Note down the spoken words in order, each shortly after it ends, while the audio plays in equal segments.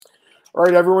All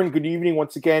right, everyone. Good evening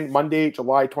once again. Monday,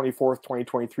 July 24th,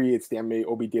 2023. It's the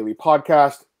MMAOB Daily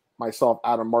Podcast. Myself,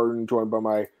 Adam Martin, joined by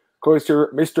my co-host here,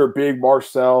 Mr. Big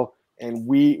Marcel, and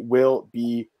we will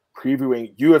be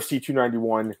previewing UFC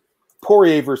 291,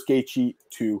 Poirier versus Gaethje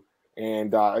 2,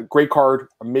 and a great card,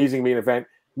 amazing main event.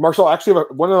 Marcel, actually,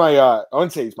 one of my I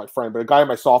wouldn't say he's my friend, but a guy on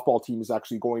my softball team is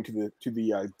actually going to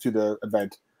the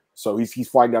event. So he's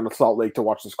flying down to Salt Lake to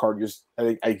watch this card. I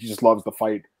think he just loves the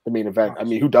fight, the main event. I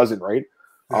mean, who doesn't, right?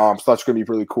 So that's going to be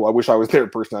really cool. I wish I was there in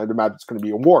person. I'd imagine it's going to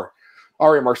be a war.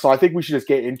 All right, Marcel, I think we should just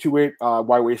get into it.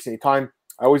 Why waste any time?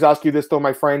 I always ask you this, though,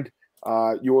 my friend.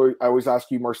 I always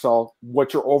ask you, Marcel,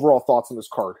 what's your overall thoughts on this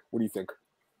card? What do you think?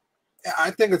 Yeah,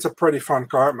 I think it's a pretty fun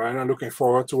card, man. I'm looking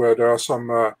forward to it. There are some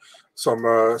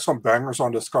bangers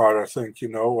on this card, I think.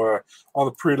 On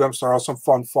the prelims, there are some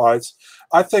fun fights.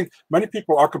 I think many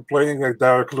people are complaining that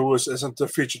Derek Lewis isn't the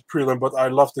featured prelim, but I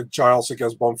love the Giles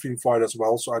against Bonfim fight as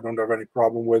well, so I don't have any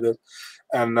problem with it.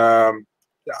 And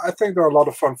yeah, I think there are a lot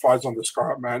of fun fights on this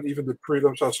card, man. Even the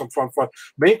prelims have some fun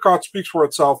fights. Main card speaks for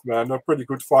itself, man. They're pretty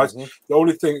good fights. The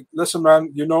only thing, listen,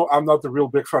 man, I'm not the real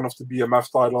big fan of the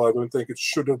BMF title. I don't think it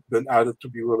should have been added, to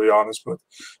be really honest. But,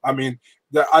 I mean,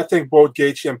 I think both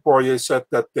Gaethje and Poirier said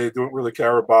that they don't really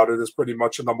care about it. It's pretty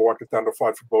much a number one contender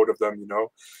fight for both of them,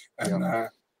 And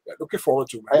looking forward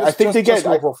to it. I think they get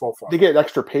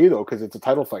extra pay, though, because it's a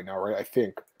title fight now, right? I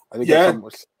think yeah.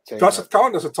 Does it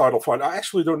count as a title fight? I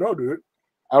actually don't know, dude.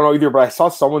 I don't know either, but I saw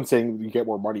someone saying you get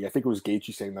more money. I think it was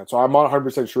Gaethje saying that. So I'm not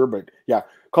 100% sure, but yeah.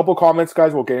 A couple comments,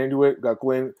 guys. We'll get into it. Got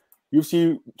Glenn.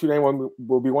 UFC 291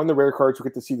 will be one of the rare cards we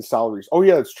get to see the salaries. Oh,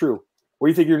 yeah, that's true. What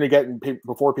do you think you're going to get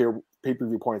before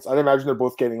pay-per-view points? I'd imagine they're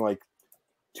both getting like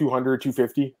 200,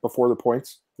 250 before the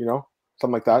points,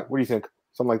 something like that. What do you think?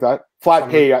 Something like that? Flat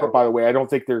pay, by the way. I don't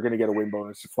think they're going to get a win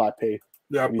bonus. Flat pay.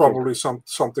 Yeah, probably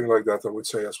something like that, I would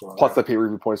say as well. Plus the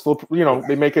pay-per-view points.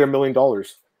 They make it $1 million.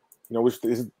 Which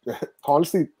is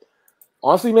honestly,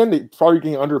 man, they probably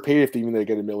getting underpaid if they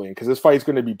get $1 million, because this fight is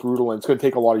going to be brutal and it's going to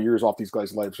take a lot of years off these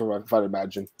guys' lives. If I'd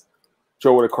imagine.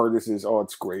 Joe, what a card this is! Oh,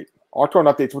 it's great. Octron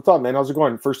updates. What's up, man? How's it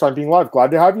going? First time being live.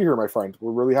 Glad to have you here, my friend.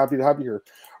 We're really happy to have you here.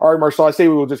 All right, Marcel. I say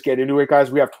we will just get into it, guys.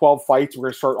 We have 12 fights. We're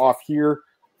going to start off here.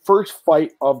 First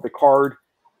fight of the card: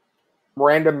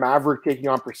 Miranda Maverick taking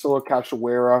on Priscilla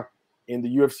Cachoeira in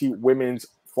the UFC Women's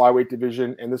Flyweight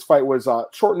division, and this fight was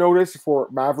short notice for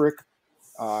Maverick.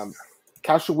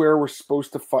 Cachoeira was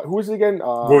supposed to fight. Who was it again?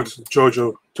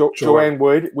 Joanne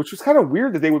Wood, which was kind of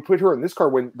weird that they would put her in this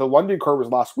card when the London card was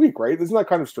last week, right? Isn't that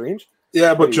kind of strange?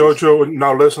 Yeah, but JoJo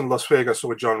now lives in Las Vegas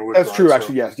with John Wood. That's true,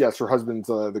 actually. Yes. Her husband's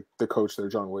the coach there,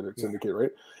 John Wood at Syndicate,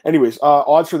 right? Anyways,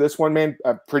 odds for this one, man,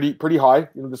 pretty high.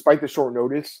 Despite the short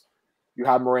notice, you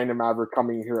have Miranda Maverick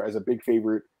coming in here as a big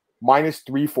favorite,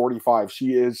 -345.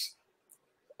 She is,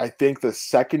 I think, the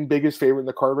second biggest favorite in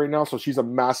the card right now, so she's a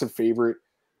massive favorite.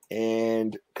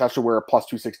 And Cachoeira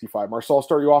 +265. Marcel, I'll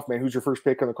start you off, man. Who's your first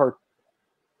pick on the card?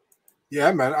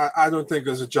 Yeah, man, I don't think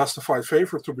there's a justified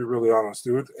favorite, to be really honest,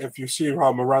 dude. If you see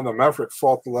how Miranda Maverick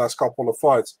fought the last couple of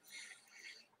fights,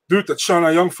 dude, that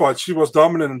Shana Young fight, she was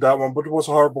dominant in that one, but it was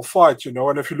a horrible fight,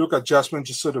 And if you look at Jasmine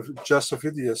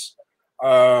Jasudavicius,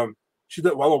 she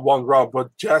did well in one round, but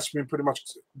Jasmine pretty much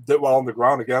did well on the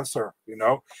ground against her,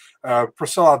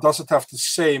 Priscilla doesn't have the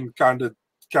same kind of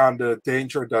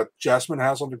danger that Jasmine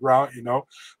has on the ground,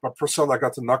 but Priscilla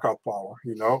got the knockout power,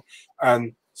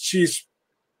 and she's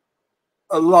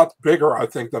a lot bigger, I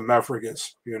think, than Maverick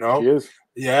is, She is.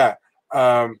 Yeah.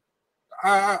 I'm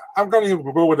going to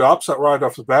go with the upset right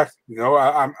off the bat,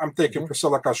 I'm taking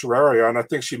Priscilla Cachoeira, and I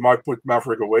think she might put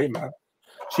Maverick away, man.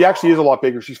 She actually is a lot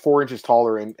bigger. She's 4 inches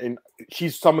taller, and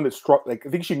she's someone that struck. I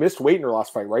think she missed weight in her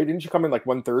last fight, right? Didn't she come in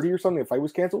 130 or something? The fight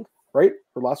was canceled, right?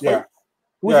 Her last fight.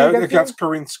 Against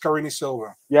Karine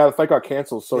Silva. Yeah, the fight got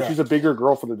canceled, so she's a bigger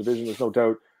girl for the division. There's no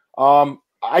doubt.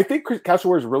 I think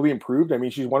Cachoeira has really improved. I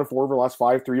mean, she's 1-4 over the last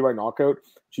 5, 3 by knockout.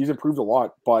 She's improved a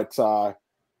lot, but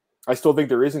I still think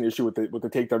there is an issue with the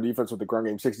takedown defense with the ground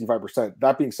game, 65%.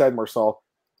 That being said, Marcel,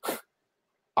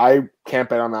 I can't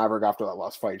bet on Maverick after that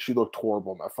last fight. She looked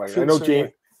horrible in that fight. I know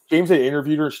James had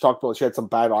interviewed her. She talked about she had some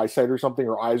bad eyesight or something.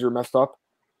 Her eyes are messed up.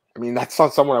 I mean, that's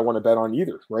not someone I want to bet on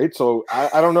either, right? So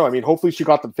I don't know. I mean, hopefully she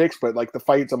got them fixed, but the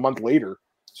fight's a month later,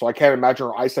 so I can't imagine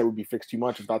her eyesight would be fixed too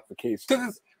much if that's the case.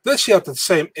 Did she have the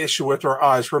same issue with her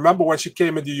eyes? Remember when she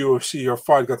came into UFC, her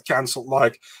fight got canceled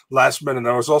last minute.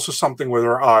 There was also something with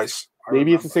her eyes.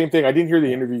 Maybe it's the same thing. I didn't hear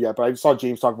the interview yet, but I saw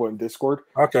James talk about it in Discord.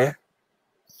 Okay.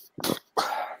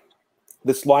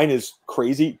 This line is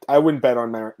crazy. I wouldn't bet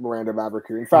on Miranda Maverick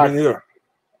here. In fact,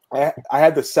 I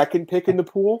had the second pick in the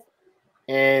pool.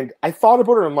 And I thought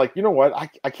about it. I'm like, you know what?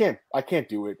 I can't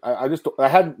do it. I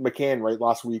had McCann right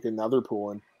last week in the other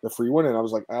pool and the free one, and I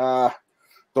was like,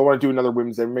 don't want to do another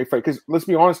women's MMA fight because let's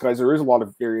be honest, guys, there is a lot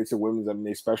of variance in women's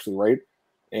MMA, especially, right?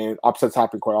 And upsets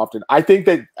happen quite often. I think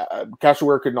that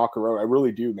Cachoeira could knock her out. I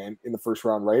really do, man, in the first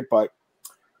round, right? But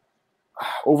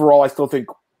overall, I still think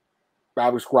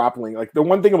Maverick's grappling. Like the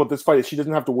one thing about this fight is she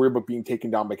doesn't have to worry about being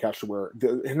taken down by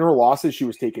Cachoeira. In her losses, she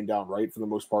was taken down, right, for the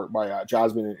most part by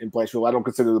Jasmine and Blanchfield. I don't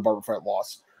consider the Barber fight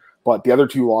loss, but the other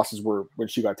two losses were when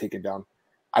she got taken down.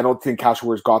 I don't think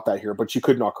Cachoeira's got that here, but she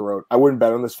could knock her out. I wouldn't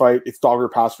bet on this fight. It's dog or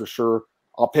pass for sure.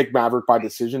 I'll pick Maverick by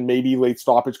decision, maybe late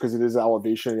stoppage because it is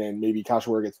elevation and maybe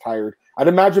Cachoeira gets tired. I'd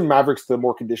imagine Maverick's the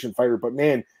more conditioned fighter, but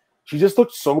man, she just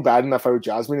looked so bad in that fight with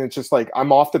Jasmine. And it's just like,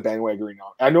 I'm off the bandwagon right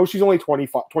now. I know she's only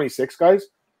 26, guys,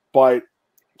 but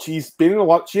she's been in a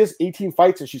lot. She has 18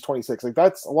 fights and she's 26. Like,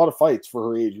 that's a lot of fights for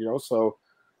her age, So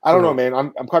I don't know, man.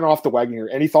 I'm kind of off the wagon here.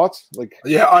 Any thoughts? Like,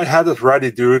 yeah, I had it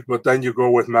ready, dude, but then you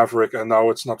go with Maverick, and now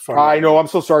it's not fun. I know. I'm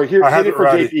so sorry. Here, hit it for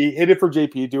ready. JP. Hit it for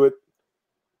JP. Do it.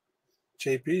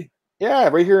 JP? Yeah,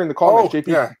 right here in the comments. JP.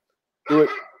 Yeah. Do it.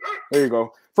 There you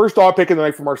go. First dog pick of the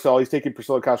night for Marcel. He's taking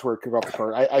Priscilla Cachoeira to kick off the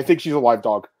card. I think she's a live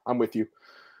dog. I'm with you.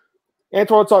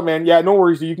 Antoine, what's up, man? Yeah, no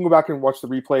worries. You can go back and watch the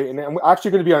replay. And I'm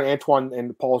actually going to be on Antoine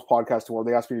and Paul's podcast tomorrow.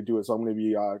 They asked me to do it, so I'm going to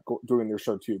be doing their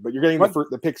show too. But you're getting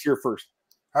the picks here first.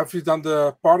 Have you done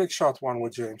the parting shot one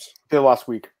with James? Did last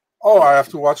week. Oh, I have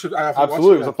to watch it.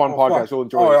 Absolutely. It was a fun podcast. You'll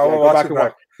enjoy it. Yeah, go back and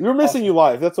watch. We were missing you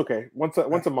live. That's okay. Once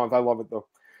a month. I love it, though.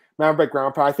 Maverick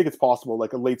ground pound. I think it's possible,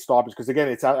 like a late stoppage, because, again,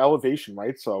 it's at elevation,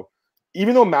 right? So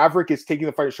even though Maverick is taking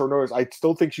the fight at short notice, I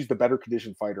still think she's the better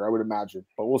conditioned fighter, I would imagine.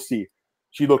 But we'll see.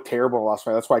 She looked terrible in the last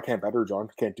fight. That's why I can't bet her, John.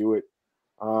 Can't do it.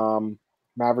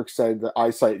 Maverick said the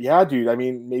eyesight. Yeah, dude. I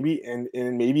mean, maybe and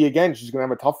maybe again, she's gonna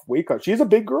have a tough weight cut. She's a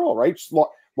big girl, right? She's a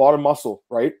lot of muscle,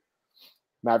 right?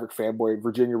 Maverick fanboy,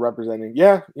 Virginia representing.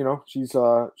 Yeah, she's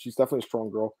definitely a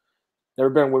strong girl. Never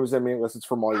been on women's MMA unless it's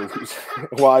for Molly.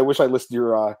 Well, I wish I listened to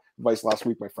your advice last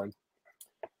week, my friend.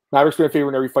 Maverick's been a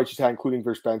favorite in every fight she's had, including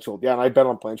versus Blanchfield. Yeah, and I bet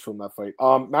on Blanchfield in that fight.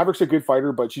 Maverick's a good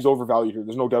fighter, but she's overvalued here.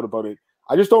 There's no doubt about it.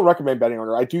 I just don't recommend betting on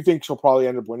her. I do think she'll probably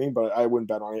end up winning, but I wouldn't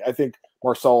bet on it. I think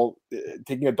Marcel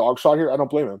taking a dog shot here, I don't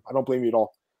blame him. I don't blame you at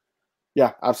all.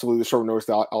 Yeah, absolutely. The short notice,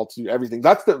 the altitude, everything.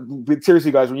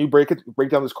 Seriously, guys, when you break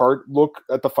down this card, look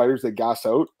at the fighters that gas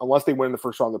out. Unless they win in the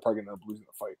first round, they're probably going to end up losing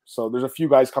the fight. So there's a few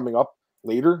guys coming up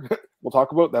later we'll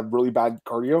talk about that have really bad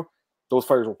cardio. Those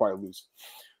fighters will probably lose.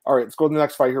 All right, let's go to the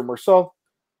next fight here, Marcel.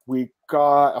 We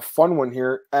got a fun one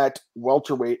here at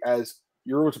welterweight as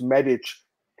Uros Medic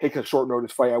takes a short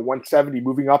notice fight at 170,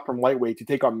 moving up from lightweight to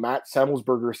take on Matt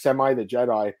Semmelsberger, Semi the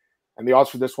Jedi. And the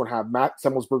odds for this one have Matt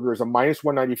Semmelsberger as a minus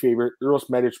 190 favorite, Uros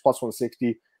Medic plus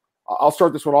 160. I'll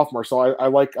start this one off, Marcel. I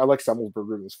like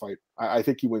Semmelsberger in this fight. I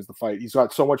think he wins the fight. He's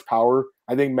got so much power.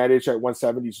 I think Medic at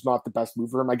 170 is not the best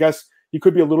move for him. I guess he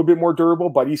could be a little bit more durable,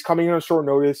 but he's coming in on short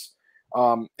notice.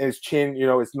 And his chin,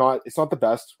 it's not the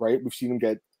best, right? We've seen him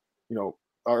get,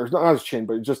 or not his chin,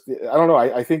 but just I don't know.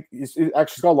 I think he's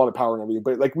actually got a lot of power and everything,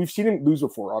 but like we've seen him lose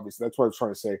before. Obviously, that's what I was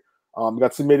trying to say.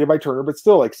 Got submitted by Turner, but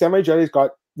still, like Semi Jedi's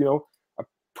got a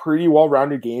pretty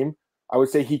well-rounded game. I would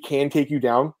say he can take you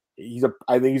down.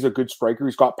 I think he's a good striker.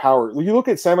 He's got power. When you look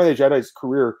at Semi the Jedi's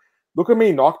career, look how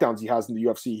many knockdowns he has in the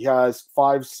UFC. He has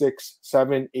 5, 6,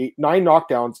 7, 8, 9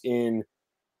 knockdowns in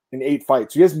 8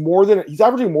 fights. So he's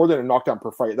averaging more than a knockdown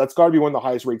per fight. That's got to be one of the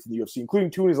highest rates in the UFC, including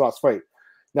 2 in his last fight.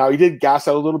 Now, he did gas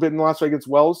out a little bit in the last fight against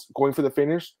Wells, going for the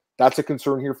finish. That's a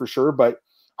concern here for sure, but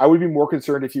I would be more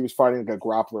concerned if he was fighting like a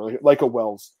grappler, like a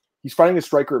Wells. He's fighting a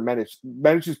striker at Medic.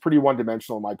 Medic is pretty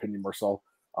one-dimensional, in my opinion, Marcel.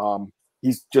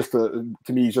 He's just to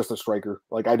me, he's just a striker.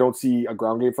 Like, I don't see a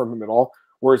ground game from him at all,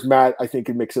 whereas Matt, I think,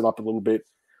 can mix it up a little bit.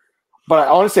 But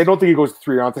honestly, I don't think he goes to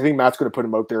 3 rounds. I think Matt's going to put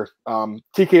him out there.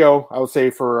 TKO, I would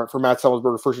say, for Matt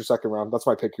Semmelsberger, first or second round. That's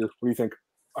my pick here. What do you think?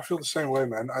 I feel the same way,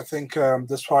 man. I think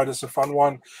this fight is a fun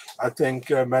one. I think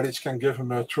Medic can give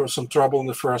him some trouble in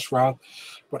the first round.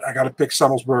 But I got to pick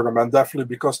Semmelsberger, man, definitely,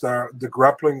 because the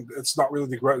grappling, it's not really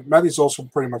the grappling. Medic's also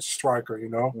pretty much a striker,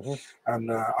 Mm-hmm.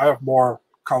 And I have more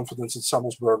confidence in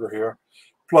Semmelsberger here.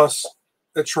 Plus,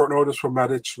 it's short notice for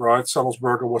Medic, right?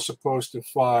 Semmelsberger was supposed to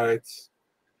fight.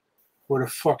 Where the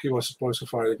fuck he was supposed to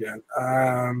fight again?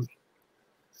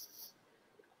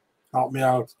 Help me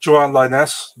out. Johan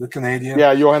Linus, the Canadian.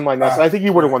 Yeah, Johan Linus. I think he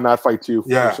would have won that fight too.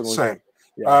 Yeah, same.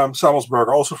 Yeah.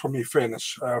 Semmelsberger, also for me,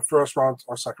 finish. First round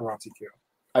or second round TKO.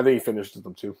 I think he finished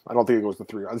them too. I don't think it goes to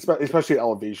 3 rounds, especially at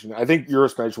elevation. I think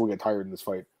Uros Medic will get tired in this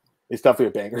fight. It's definitely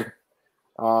a banger.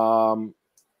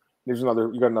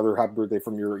 You got another happy birthday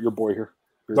from your boy here.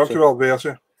 Dankjewel,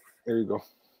 Gaethje. There you go.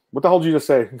 What the hell did you just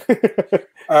say?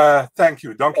 Thank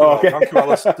you. Thank you well. Okay. Thank you well.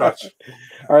 Let's touch.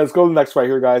 All right, let's go to the next fight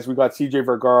here, guys. We got CJ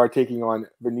Vergara taking on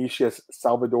Vinicius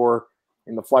Salvador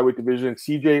in the flyweight division.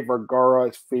 CJ Vergara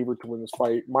is favored to win this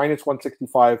fight, minus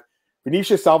 165.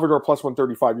 Vinicius Salvador plus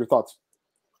 135. Your thoughts?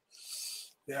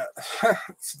 Yeah,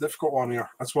 it's a difficult one here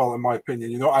as well, in my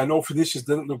opinion. You know, I know Vinicius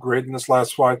didn't look great in this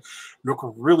last fight. Looked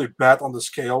really bad on the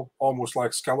scale, almost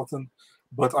like skeleton.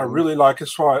 But I really like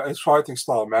his fighting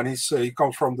style, man. He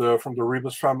comes from the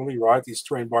Ribas family, right? He's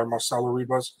trained by Marcelo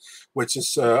Ribas, which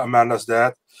is Amanda's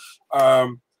dad.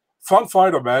 Fun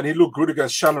fighter, man. He looked good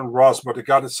against Shannon Ross, but I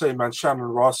gotta say, man, Shannon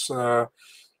Ross is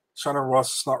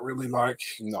not really like.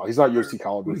 No, he's not UFC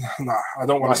caliber. Nah, I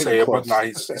don't want to say it, but nah,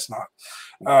 he's not.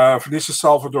 Vinicius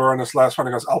Salvador in his last fight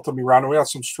against Altamirano, he had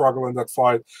some struggle in that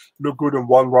fight. Looked good in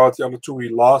one round, the other two he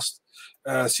lost.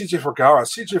 CJ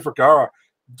Vergara.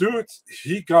 Dude,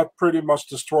 he got pretty much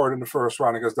destroyed in the first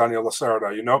round against Daniel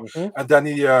Lacerda, you know? And then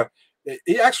he ran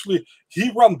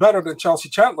better than Chelsea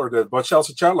Chandler did, but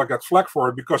Chelsea Chandler got flack for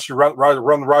it because she run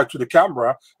right to the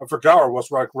camera, and Vergara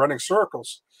was like running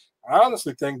circles. I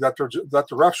honestly think that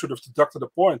the ref should have deducted a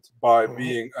point by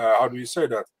being, how do you say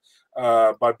that?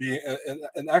 By being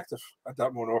inactive at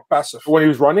that moment, or passive. When he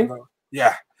was running?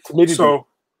 Yeah. Timidity. So,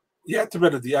 yeah,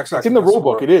 timidity, exactly. It's in the rule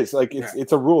book. It is. Like,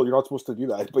 it's a rule. You're not supposed to do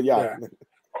that. But yeah.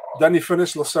 Then he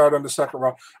finished Lacerda in the second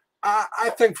round. I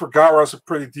think Vergara is a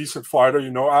pretty decent fighter. You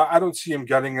know, I don't see him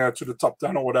getting to the top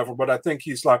 10 or whatever, but I think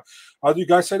he's like, how do you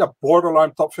guys say that?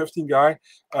 Borderline top 15 guy.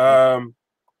 I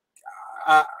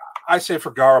say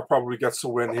Vergara probably gets the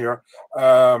win here.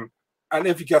 And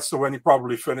if he gets the win, he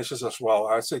probably finishes as well.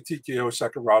 I say TKO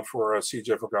second round for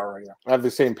CJ Vergara. Yeah, I have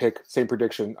the same pick, same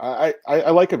prediction. I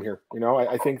like him here. You know,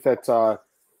 I think that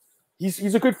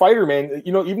he's a good fighter, man.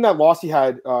 You know, even that loss he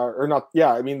had, or not,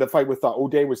 yeah, I mean, the fight with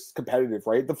O'Day was competitive,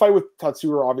 right? The fight with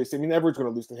Tatsura, obviously, I mean, everyone's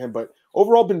going to lose to him, but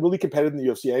overall been really competitive in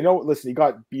the UFC. I know, listen, he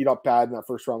got beat up bad in that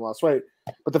first round last fight,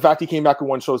 but the fact he came back and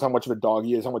won shows how much of a dog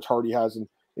he is, how much heart he has, and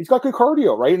he's got good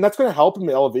cardio, right? And that's going to help him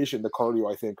in elevation, the cardio,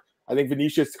 I think. I think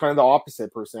Vinicius is kind of the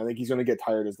opposite person. I think he's going to get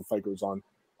tired as the fight goes on.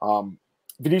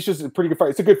 Vinicius is a pretty good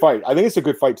fight. It's a good fight. I think it's a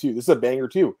good fight, too. This is a banger,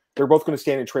 too. They're both going to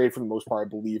stand and trade for the most part, I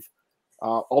believe.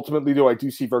 Ultimately, though, I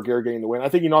do see Vergara getting the win. I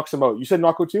think he knocks him out. You said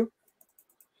knockout, too?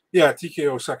 Yeah,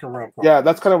 TKO second round. Probably. Yeah,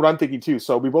 that's kind of what I'm thinking, too.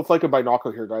 So we both like him by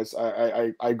knockout here, guys.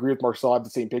 I agree with Marcel. I have the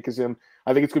same pick as him.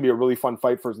 I think it's going to be a really fun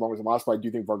fight for as long as it lasts, but I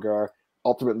do think Vergara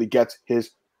ultimately gets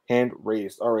his hand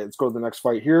raised. All right, let's go to the next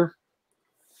fight here.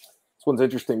 This one's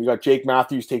interesting. We got Jake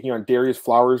Matthews taking on Darius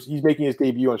Flowers. He's making his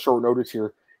debut on short notice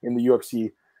here in the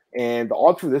UFC. And the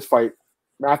odds for this fight,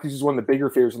 Matthews is one of the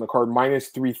bigger favorites on the card, minus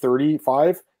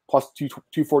 335, plus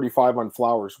 245 on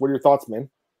Flowers. What are your thoughts, man?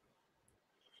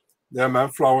 Yeah, man,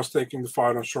 Flowers taking the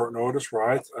fight on short notice,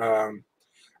 right?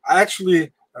 I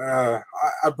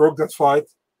broke that fight.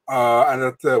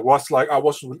 And it was like I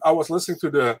was listening to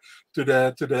the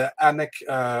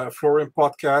Anik Florian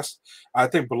podcast. I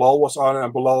think Bilal was on it,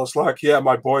 and Bilal was like, "Yeah,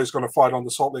 my boy is going to fight on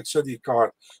the Salt Lake City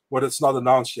card, but it's not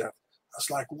announced yet." I was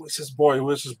like, "Who is his boy? Who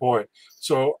is his boy?"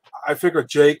 So I figured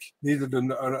Jake needed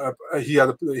he had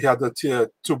a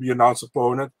to be announced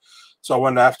opponent. So I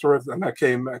went after it, and I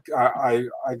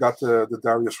got the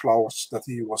Darius Flowers that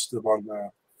he was the one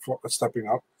stepping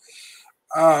up.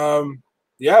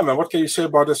 Yeah, man, what can you say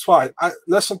about this fight?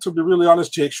 Listen, to be really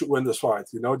honest, Jake should win this fight.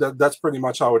 You know, that's pretty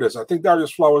much how it is. I think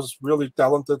Darius Flowers is really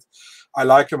talented. I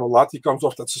like him a lot. He comes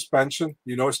off that suspension.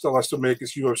 You know, he still has to make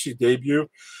his UFC debut.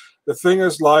 The thing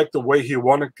is, like, the way he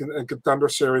won in Contender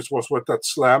Series was with that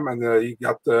slam, and he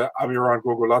got Amiran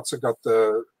Gogoladze got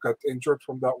injured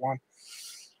from that one.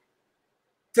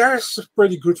 Darius is a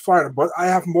pretty good fighter, but I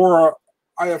have more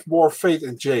faith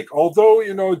in Jake. Although,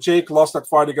 you know, Jake lost that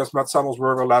fight against Matt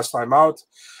Samuelsberger last time out,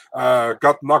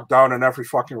 got knocked down in every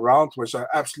fucking round, which I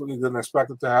absolutely didn't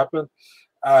expect it to happen.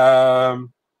 I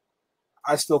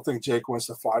still think Jake wins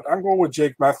the fight. I'm going with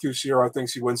Jake Matthews here. I think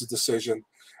he wins the decision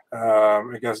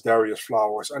against Darius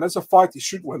Flowers. And it's a fight he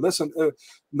should win. Listen,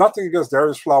 nothing against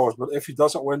Darius Flowers, but if he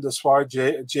doesn't win this fight,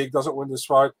 Jake doesn't win this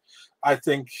fight, I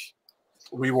think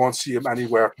we won't see him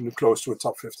anywhere close to a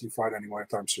top 15 fight anywhere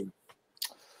anytime soon.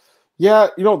 Yeah,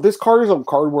 you know, this card is a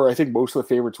card where I think most of the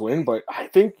favorites win, but I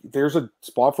think there's a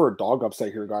spot for a dog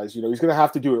upset here, guys. You know, he's going to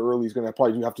have to do it early. He's going to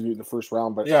probably have to do it in the first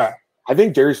round, but yeah, I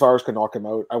think Darius Flowers can knock him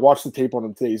out. I watched the tape on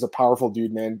him today. He's a powerful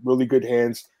dude, man. Really good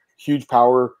hands, huge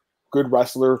power, good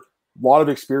wrestler, a lot of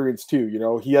experience too. You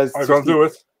know, he has. I don't do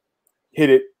it. Hit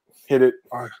it.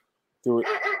 Do it.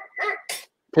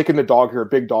 Picking the dog here, a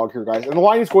big dog here, guys. And the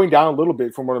line is going down a little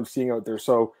bit from what I'm seeing out there.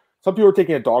 So some people are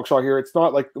taking a dog shot here. It's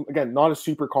not like, again, not a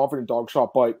super confident dog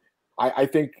shot, but I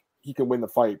think he can win the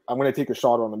fight. I'm going to take a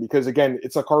shot on him because, again,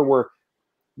 it's a card where,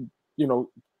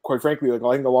 quite frankly, like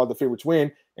I think a lot of the favorites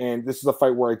win, and this is a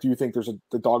fight where I do think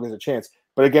the dog has a chance.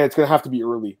 But again, it's going to have to be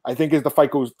early. I think as the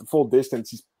fight goes the full distance,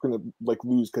 he's going to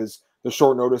lose because the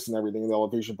short notice and everything, the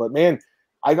elevation. But man,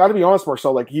 I got to be honest,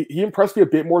 Marcel, like he impressed me a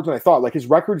bit more than I thought. Like his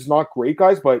record's not great,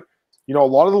 guys, but a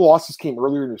lot of the losses came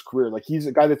earlier in his career. Like he's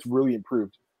a guy that's really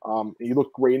improved. He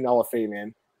looked great in LFA,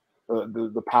 man.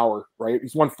 The power, right?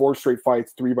 He's won 4 straight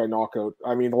fights, 3 by knockout.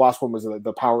 I mean, the last one was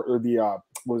the power or the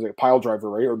what was it, pile driver,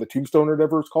 right? Or the tombstone or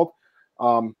whatever it's called.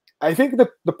 I think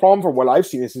the problem from what I've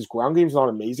seen is his ground game's not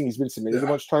amazing. He's been submitted a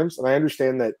bunch of times, and I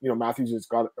understand that Matthews has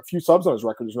got a few subs on his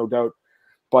record. There's no doubt,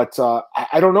 but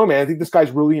I don't know, man. I think this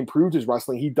guy's really improved his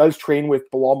wrestling. He does train with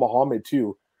Bilal Muhammad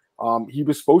too. He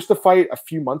was supposed to fight a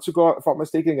few months ago, if I'm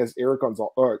mistaken, against Eric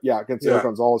Gonzalez. Eric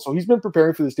Gonzalez. So he's been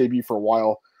preparing for this debut for a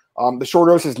while. The short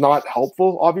notice is not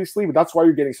helpful, obviously, but that's why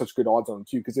you're getting such good odds on him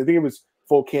too. Because I think it was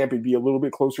full camp, it'd be a little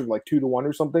bit closer to like 2-1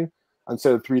 or something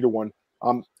instead of 3-1.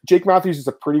 Jake Matthews is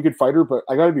a pretty good fighter, but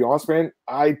I got to be honest, man,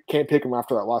 I can't pick him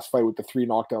after that last fight with the 3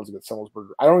 knockdowns against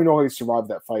Semmelsberger. I don't even know how he survived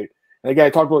that fight. And again, I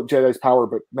talked about Jedi's power,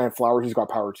 but man, Flowers has got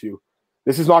power too.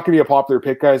 This is not going to be a popular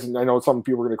pick, guys, and I know some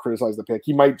people are going to criticize the pick.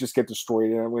 He might just get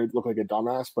destroyed, and I'm going to look like a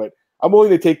dumbass, but I'm willing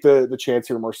to take the chance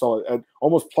here, Marcel, at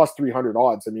almost plus 300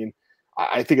 odds. I mean,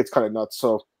 I think it's kind of nuts.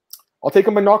 So I'll take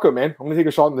him by knockout, man. I'm going to take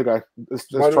a shot on the guy. Let's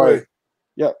try it.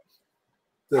 Yeah.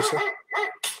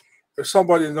 If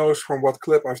somebody knows from what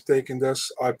clip I've taken this,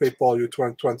 I pay Paul you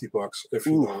 $20 if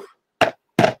you know it.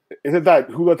 Is it that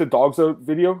Who Let the Dogs Out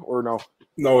video or no?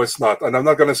 No, it's not. And I'm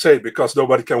not going to say it because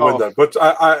nobody can win that. But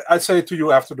I say it to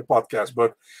you after the podcast.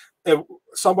 But if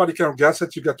somebody can guess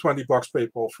it, you get $20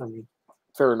 PayPal from me.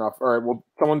 Fair enough. All right. Well,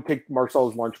 someone take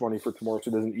Marcel's lunch money for tomorrow so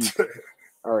he doesn't eat.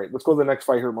 All right. Let's go to the next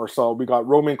fight here, Marcel. We got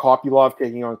Roman Kopylov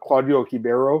taking on Claudio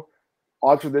Ribeiro.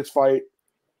 Odds for this fight,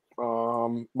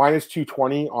 minus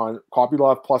 220 on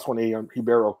Kopylov, plus 180 on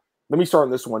Ribeiro. Let me start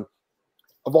on this one.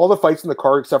 Of all the fights in the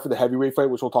card, except for the heavyweight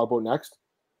fight, which we'll talk about next,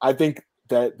 I think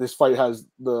that this fight has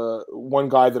the one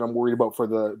guy that I'm worried about for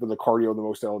the cardio, the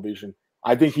most elevation.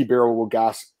 I think Ribeiro will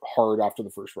gas hard after the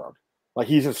first round. Like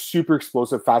he's a super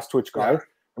explosive, fast twitch guy, and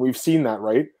we've seen that,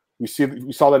 right? We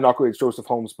saw that knockout against Joseph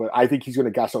Holmes, but I think he's going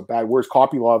to gas out bad. Whereas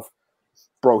Kopylov,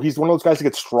 bro, he's one of those guys that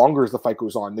gets stronger as the fight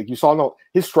goes on. Like you saw,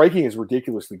 his striking is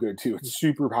ridiculously good too. It's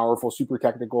super powerful, super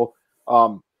technical.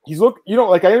 He's like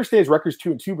I understand his record's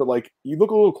 2-2, but like you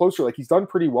look a little closer, like he's done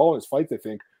pretty well in his fights, I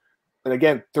think. And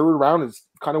again, third round is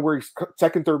kind of where he's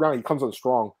second, third round, he comes on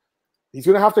strong. He's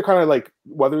going to have to kind of like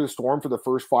weather the storm for the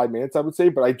first 5 minutes, I would say.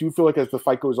 But I do feel like as the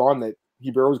fight goes on that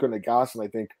Ribeiro is going to gas, and I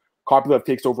think Kopylov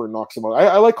takes over and knocks him out.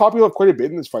 I like Kopylov quite a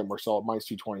bit in this fight, Marcel, at minus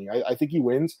 220. I think he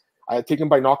wins. I take him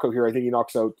by knockout here. I think he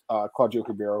knocks out Claudio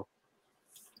Ribeiro.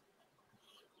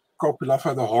 Kopylov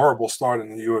had a horrible start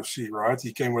in the UFC, right?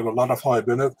 He came with a lot of hype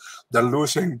in it, then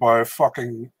losing by a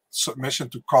fucking submission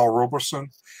to Carl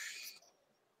Robertson.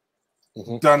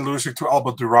 Then losing to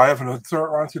Albert Duraev in the third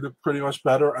round, he did pretty much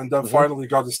better, and then finally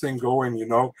got this thing going.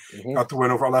 Got the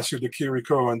win over Alessio De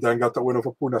Chirico, and then got the win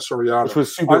over Puna Soriano, which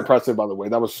was super impressive, by the way.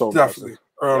 That was so definitely impressive.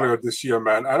 Earlier this year,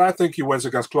 man. And I think he wins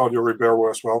against Claudio Ribeiro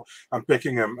as well. I'm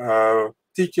picking him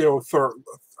TKO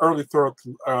early third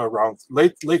round,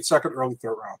 late second, early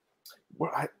third round.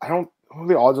 Well, I don't know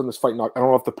the odds on this fight. I don't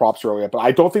know if the props are early yet, but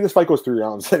I don't think this fight goes 3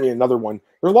 rounds. I mean, another one.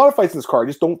 There's a lot of fights in this card. I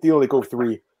just don't feel they go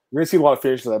 3. You're going to see a lot of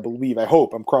finishes, I believe. I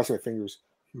hope. I'm crossing my fingers.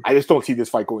 I just don't see this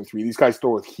fight going 3. These guys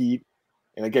throw with heat.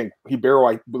 And again, Ribeiro,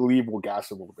 I believe, will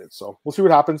gas a little bit. So we'll see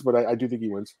what happens, but I do think he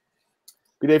wins.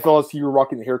 Good day, fellas. You were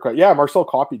rocking the haircut. Yeah, Marcel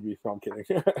copied me. No, I'm kidding.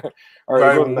 All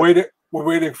right. We're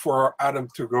waiting for Adam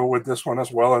to go with this one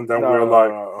as well, and then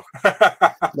No,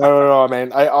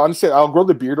 man. I honestly, I'll grow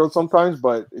the beard out sometimes,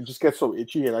 but it just gets so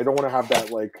itchy, and I don't want to have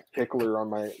that like tickler on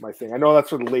my thing. I know that's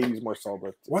for the ladies, Marcel,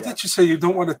 but what did you say? You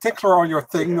don't want a tickler on your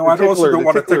thing? No, I also don't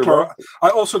want a tickler. I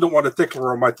also don't want a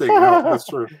tickler on my thing. No, that's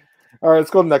true. All right,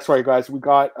 let's go to the next fight, guys. We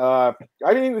got. I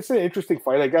mean, it's an interesting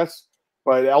fight, I guess,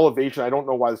 but elevation. I don't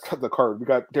know why it's cut the card. We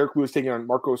got Derek Lewis taking on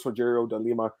Marcos Rogerio de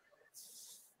Lima.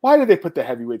 Why did they put the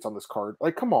heavyweights on this card?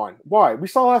 Like, come on. Why? We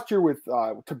saw last year with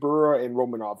Tabura and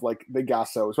Romanov, like, they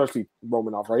gas out, especially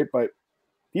Romanov, right? But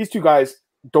these two guys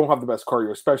don't have the best cardio,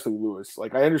 especially Lewis.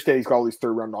 Like, I understand he's got all these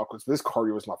third-round knockouts, but this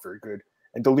cardio is not very good.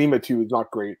 And De Lima, too, is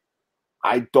not great.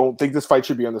 I don't think this fight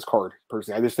should be on this card,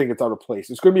 personally. I just think it's out of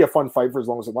place. It's going to be a fun fight for as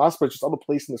long as it lasts, but it's just out of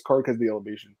place in this card because of the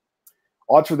elevation.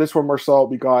 Odds for this one, Marcel,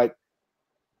 we got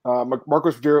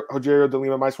Marcos Rogerio de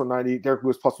Lima minus 190, Derek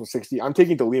Lewis plus 160. I'm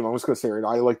taking de Lima. I'm just gonna say it.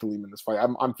 I like de Lima in this fight.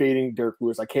 I'm fading Derek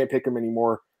Lewis. I can't pick him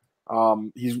anymore.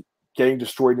 He's getting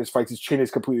destroyed in his fights. His chin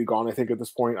is completely gone, I think, at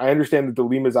this point. I understand that De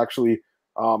Lima is actually,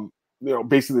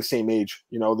 basically the same age.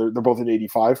 They're both at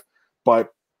 85, but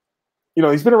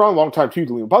he's been around a long time too,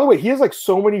 De Lima. By the way, he has like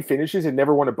so many finishes and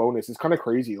never won a bonus. It's kind of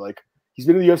crazy. Like he's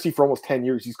been in the UFC for almost 10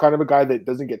 years. He's kind of a guy that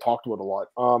doesn't get talked about a lot.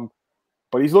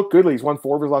 But he's looked good. He's won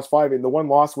 4 of his last 5, and the one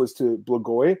loss was to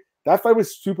Blagoy. That fight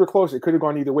was super close. It could have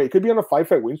gone either way. It could be on a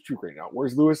 5-fight win streak right now.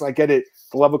 Whereas Lewis, I get it.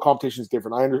 The level of competition is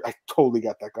different. I totally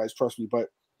get that, guys. Trust me. But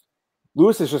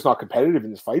Lewis is just not competitive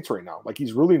in his fights right now. Like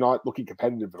he's really not looking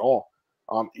competitive at all.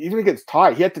 Even against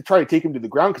Ty, he had to try to take him to the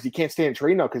ground because he can't stay in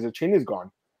trade now because the chin is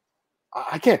gone.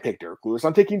 I can't pick Derek Lewis.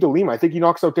 I'm taking De Lima. I think he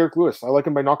knocks out Derek Lewis. I like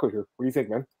him by knockout here. What do you think,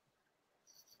 man?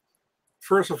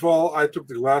 First of all, I took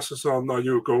the glasses on. Now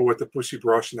you go with the pussy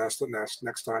brush next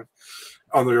time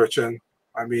under your chin.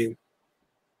 I mean,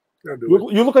 you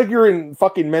look like you're in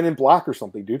fucking Men in Black or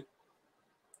something, dude.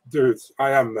 Dude,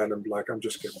 I am Men in Black. I'm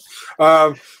just kidding.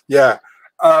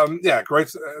 Great.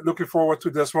 Looking forward to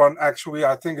this one. Actually,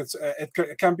 I think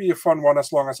it can be a fun one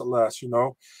as long as it lasts,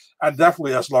 and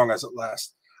definitely as long as it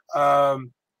lasts.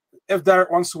 If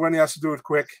Derek wants to win, he has to do it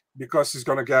quick because he's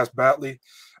going to gas badly.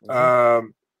 De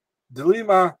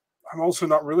Lima, I'm also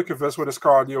not really convinced with his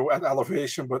cardio at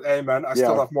elevation, but hey, man, I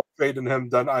still have more faith in him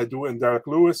than I do in Derek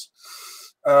Lewis.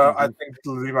 I think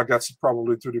De Lima gets it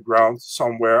probably to the ground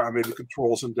somewhere. I mean, he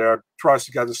controls him there, tries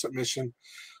to get a submission.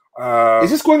 Is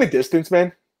this going the distance,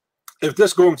 man? If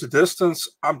this going to distance,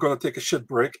 I'm going to take a shit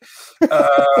break.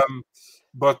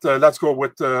 But let's go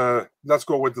with De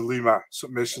Lima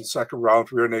submission, second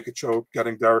round, rear naked choke,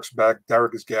 getting Derek's back.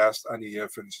 Derek is gassed, and he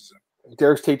finishes him.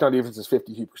 Derek's takedown defense is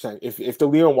 52%. If De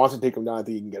Lima wants to take him down, I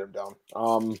think he can get him down.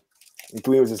 De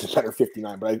Lima's is a better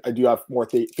 59, but I do have more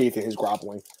faith in his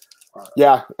grappling.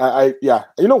 Yeah, yeah.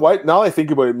 You know what? Now that I think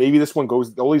about it, maybe this one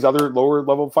goes. All these other lower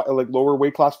level, lower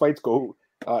weight class fights go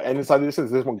end inside the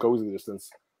distance. This one goes the distance.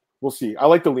 We'll see. I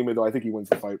like De Lima though. I think he wins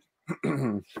the fight.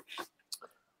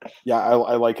 Yeah,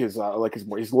 I like his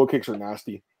low kicks are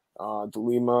nasty. De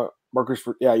Lima, Marcus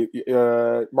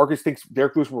thinks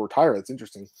Derek Lewis will retire. That's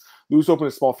interesting. Lewis opened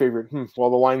a small favorite. Well,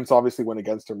 the lines obviously went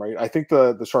against him, right? I think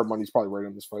the sharp money's probably right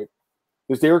on this fight.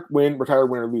 Does Derek retire,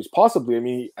 win, or lose? Possibly. I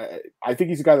mean, I think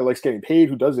he's a guy that likes getting paid.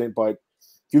 Who doesn't? But if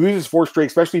he loses 4 straight,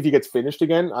 especially if he gets finished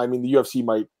again, I mean, the UFC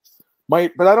might.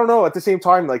 But I don't know. At the same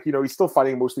time, he's still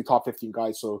fighting mostly top 15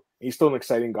 guys, so he's still an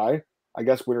exciting guy. I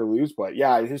guess win or lose, but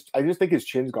yeah, I just think his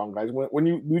chin's gone, guys. When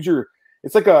you lose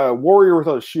it's like a warrior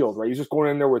without a shield, right? He's just going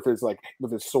in there with his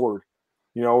sword,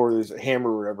 or his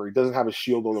hammer or whatever. He doesn't have a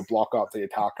shield to block out the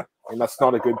attack, and that's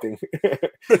not a good thing.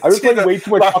 I've been playing way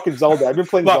too much fucking Zelda. I've been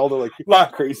playing Zelda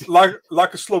like crazy, like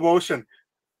a slow motion.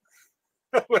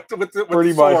 with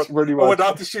pretty much,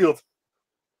 without the shield.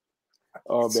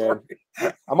 Oh man,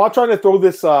 I'm not trying to throw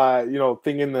this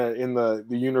thing in the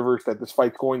universe that this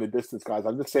fight's going the distance, guys.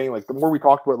 I'm just saying, the more we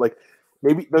talk about,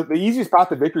 maybe the easiest path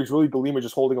to victory is really De Lima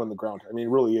just holding on the ground. I mean,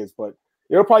 it really is, but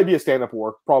it'll probably be a stand-up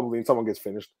war, probably, and someone gets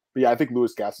finished. But yeah, I think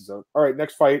Lewis gasses out. All right,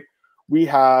 next fight we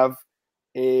have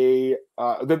the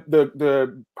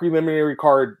preliminary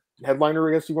card headliner,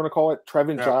 I guess you want to call it.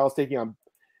 Trevin Giles taking on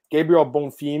Gabriel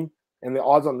Bonfim, and the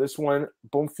odds on this one,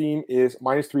 Bonfim is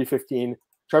 -315.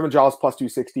 Trevin Giles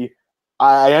 +260.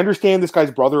 I understand this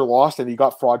guy's brother lost and he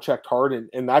got fraud checked hard,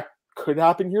 and that could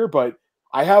happen here, but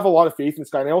I have a lot of faith in this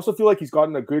guy. And I also feel like he's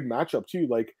gotten a good matchup too.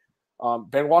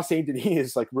 Benoit Saint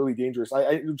Denis is really dangerous.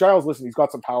 Giles, listen, he's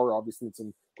got some power, obviously, and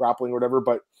some grappling or whatever,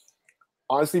 but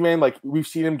honestly, man, we've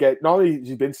seen him get, not only has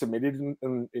he been submitted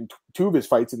in 2 of his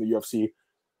fights in the UFC,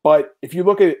 but if you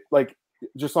look at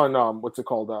just on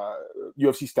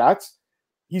UFC stats,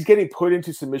 he's getting put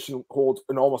into submission holds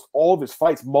in almost all of his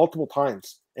fights multiple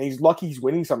times. And he's lucky he's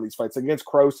winning some of these fights. Against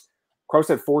Kraus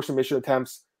had 4 submission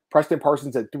attempts. Preston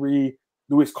Parsons had 3.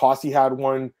 Louis Cossey had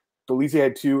 1. Dolise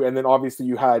had 2. And then obviously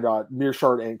you had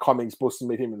Mearshart and Cummings both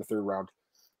submit him in the 3rd round.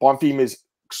 Bonfim is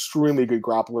extremely good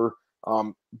grappler.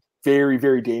 Very,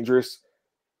 very dangerous.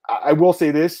 I will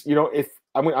say this, if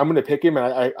I'm going to pick him,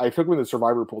 and I took him in the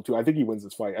survivor pool too. I think he wins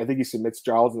this fight. I think he submits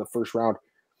Giles in the 1st round.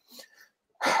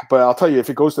 But I'll tell you, if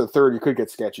it goes to the 3rd, he could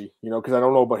get sketchy, because I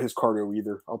don't know about his cardio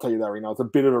either. I'll tell you that right now. It's a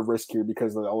bit of a risk here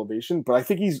because of the elevation, but I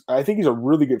think he's a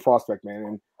really good prospect, man.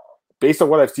 And based on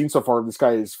what I've seen so far, this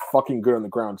guy is fucking good on the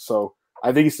ground. So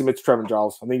I think he submits Trevin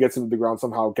Giles. I think he gets him to the ground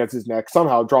somehow, gets his neck,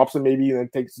 somehow drops him maybe, and then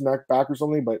takes his neck back or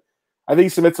something. But I think he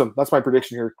submits him. That's my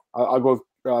prediction here. I'll go with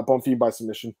Bonfim by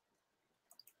submission.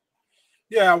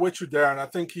 Yeah, I'm with you there, and I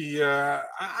think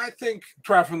I think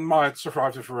Trevin might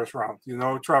survive the 1st round.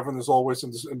 Trevin is always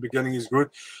in the beginning, he's good,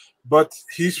 but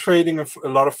he's fading a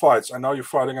lot of fights. I know you're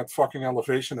fighting at fucking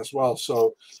elevation as well,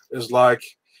 so it's not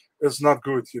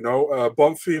good.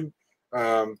 Bonfim,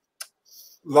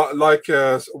 Like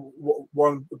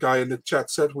one guy in the chat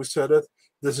said, who said it,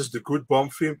 this is the good bomb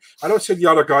theme. I don't say the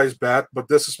other guy is bad, but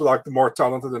this is like the more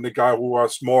talented and the guy who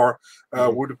was more,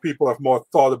 who the people have more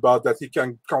thought about that he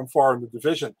can come far in the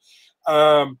division.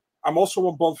 I'm also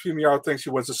on Bond Femia. I think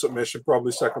he wins the submission,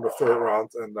 probably second or third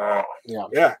round, and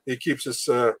yeah, he keeps his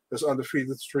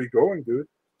undefeated streak going, dude.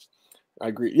 I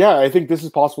agree. Yeah, I think this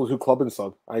is possible to club and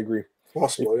sub. I agree.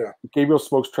 Possible, yeah. Gabriel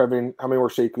smokes Trevin. How many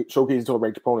more showcases to a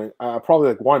ranked opponent? Probably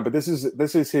like one, but this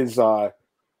is his a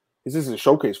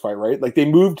showcase fight, right? Like they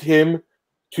moved him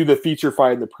to the feature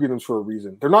fight in the prelims for a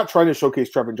reason. They're not trying to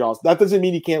showcase Trevin Giles. That doesn't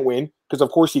mean he can't win, because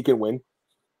of course he can win.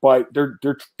 But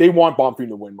they want Bonfim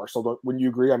to win, Marcel. Wouldn't you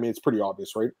agree? I mean, it's pretty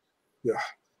obvious, right? Yeah,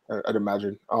 I'd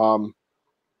imagine.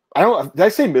 I don't. Did I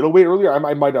say middleweight earlier?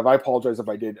 I might have. I apologize if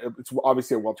I did. It's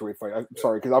obviously a welterweight fight. I'm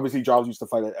sorry, because obviously Giles used to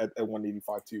fight at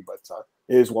 185 too, but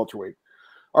it is welterweight.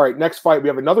 All right, next fight, we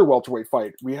have another welterweight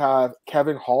fight. We have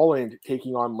Kevin Holland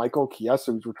taking on Michael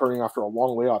Chiesa, who's returning after a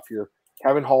long layoff here.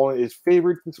 Kevin Holland is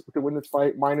favored to win this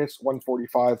fight, minus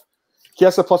 145.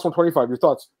 Chiesa plus 125. Your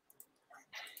thoughts?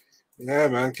 Yeah,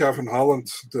 man, Kevin Holland,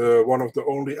 one of the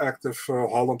only active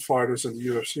Holland fighters in the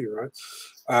UFC, right?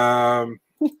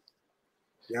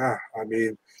 Yeah, I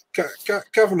mean,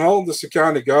 Kevin Holland is the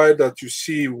kind of guy that you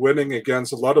see winning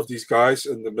against a lot of these guys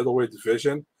in the middleweight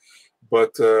division,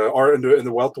 but are in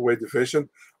the welterweight division,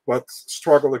 but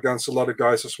struggle against a lot of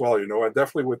guys as well, you know, and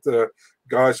definitely with the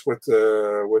guys with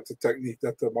the technique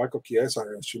that Michael Chiesa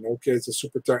has, you know. Chiesa is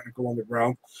super technical on the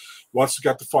ground, wants to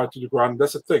get the fight to the ground.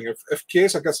 That's the thing. If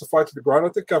Chiesa gets the fight to the ground, I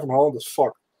think Kevin Holland is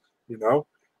fucked, you know.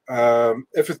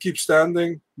 If it keeps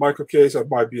standing, Michael Chiesa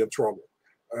might be in trouble.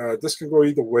 This can go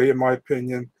either way, in my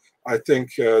opinion. I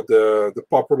think the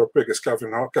popular pick is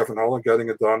Kevin Holland getting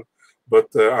it done, but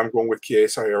I'm going with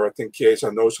Chiesa here. I think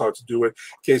Chiesa knows how to do it.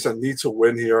 Chiesa needs a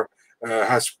win here.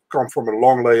 Has come from a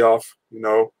long layoff, you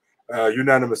know.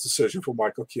 Unanimous decision for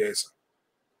Michael Chiesa.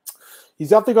 He's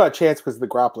definitely got a chance because of the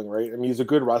grappling, right? I mean, he's a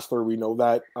good wrestler. We know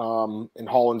that. And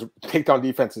Holland's takedown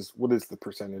defense is, what is the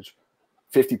percentage?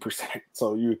 50%.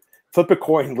 So you flip a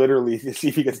coin literally to see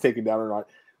if he gets taken down or not.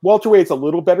 Welterweight's a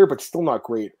little better, but still not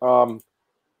great.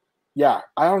 Yeah,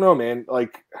 I don't know, man.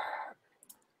 Like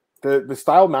the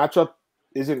style matchup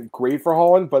isn't great for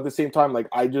Holland, but at the same time, like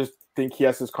I just think he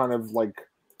has this kind of like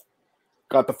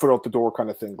got the foot out the door kind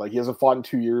of thing. Like he hasn't fought in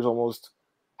 2 years almost.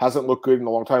 Hasn't looked good in a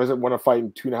long time. Hasn't won a fight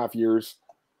in 2.5 years.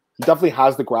 He definitely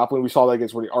has the grappling. We saw that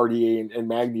against RDA and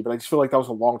Magny, but I just feel like that was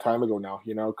a long time ago now.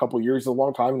 You know, a couple of years is a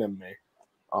long time in MMA.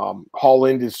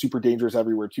 Holland is super dangerous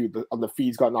everywhere too. On the feet,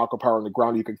 he's got knockout power on the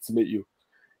ground. He can submit you.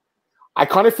 I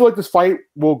kind of feel like this fight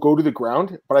will go to the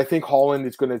ground, but I think Holland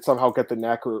is going to somehow get the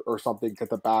neck or something, get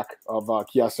the back of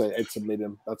Chiesa and submit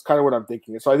him. That's kind of what I'm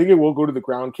thinking. So I think it will go to the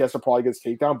ground. Chiesa probably gets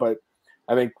takedown, but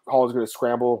I think Holland's going to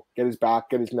scramble, get his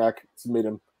back, get his neck, submit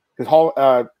him. Because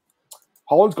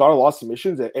Holland's got a lot of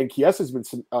submissions, and Chiesa's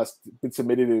been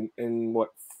submitted in what,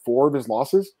 4 of his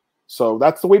losses. So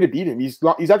that's the way to beat him. He's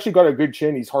actually got a good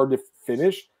chin. He's hard to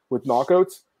finish with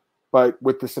knockouts, but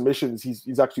with the submissions,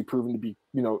 he's actually proven to be,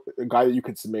 you know, a guy that you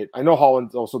can submit. I know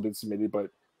Holland's also been submitted, but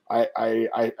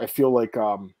I feel like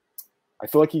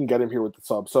he can get him here with the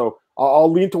sub. So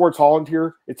I'll lean towards Holland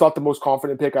here. It's not the most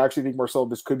confident pick. I actually think Marcel,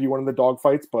 this could be one of the dog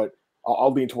fights, but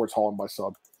I'll lean towards Holland by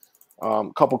sub.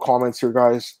 Couple comments here,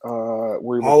 guys.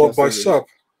 Holland by sub.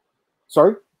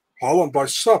 Sorry? Holland by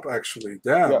sub, actually.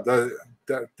 Damn, yeah.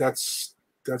 That's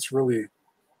really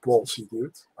ballsy,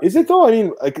 dude. Is it though? I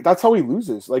mean, like that's how he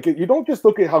loses. Like you don't just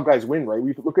look at how guys win, right?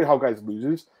 We look at how guys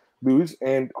lose,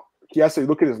 and Chiesa,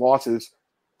 look at his losses: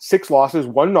 6 losses,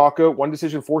 1 knockout, 1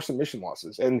 decision, 4 submission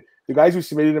losses. And the guys who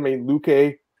submitted him, I mean,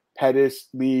 Luque, Pettis,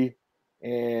 Lee,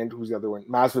 and who's the other one?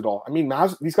 Masvidal. I mean,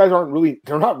 these guys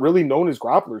they're not really known as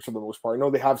grapplers for the most part. I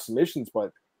know they have submissions,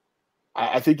 but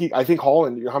I think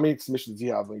Holland, how many submissions does he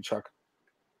have? Let me check.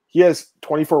 He has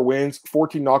 24 wins,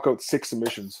 14 knockouts, 6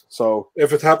 submissions. So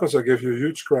if it happens, I give you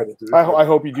huge credit, dude. I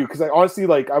hope you do, because I honestly,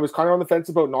 like, I was kind of on the fence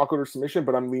about knockout or submission,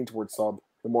 but I'm leaning towards sub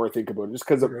the more I think about it, just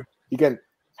because of, again,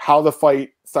 how the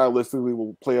fight stylistically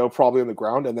will play out probably on the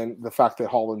ground, and then the fact that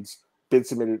Holland's been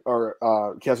submitted, or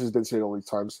Chiesa's been submitted all these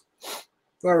times.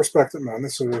 I respect it, man.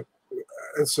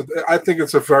 I think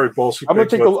it's a very ballsy. I'm gonna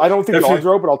take I don't think the odds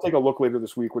are out, but I'll take a look later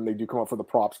this week when they do come up for the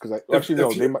props, because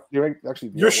they might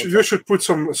actually. You should put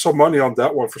some money on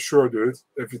that one for sure, dude.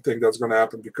 If you think that's gonna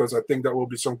happen, because I think that will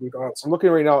be some good odds. I'm looking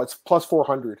right now; it's plus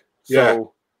 400.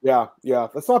 So yeah,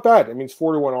 that's not bad. I mean, it's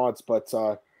 4-1 odds, but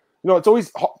you know, it's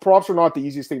always props are not the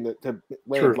easiest thing to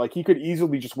land. True. Like he could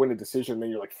easily just win a decision, and then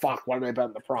you're like, "Fuck, why am I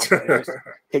betting the prop?" Just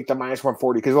take the minus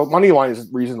 140 because the money line is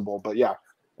reasonable. But yeah.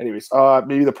 Anyways,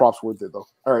 maybe the props worth it though.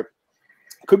 All right,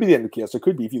 could be the end of the chaos. It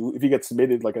could be if he gets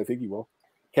submitted, like I think he will.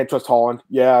 Can't trust Holland.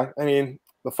 Yeah, I mean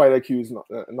the fight IQ is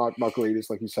not greatest,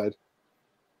 like you said.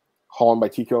 Holland by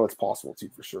TKO, it's possible too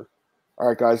for sure. All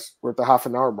right, guys, we're at the half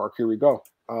an hour mark. Here we go.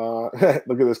 Look at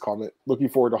this comment. Looking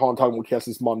forward to Holland talking with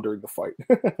Cass's mom during the fight.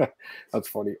 That's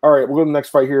funny. All right, we'll go to the next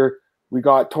fight here. We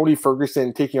got Tony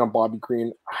Ferguson taking on Bobby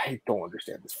Green. I don't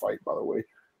understand this fight, by the way.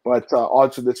 But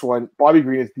odds for this one, Bobby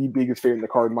Green is the biggest favorite in the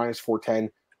card, minus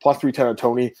 410, plus 310 on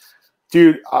Tony.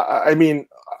 Dude, I mean,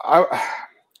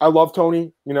 I love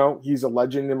Tony. You know, he's a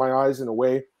legend in my eyes in a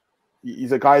way.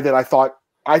 He's a guy that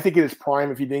I think in his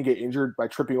prime, if he didn't get injured by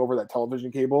tripping over that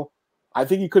television cable, I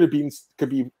think he could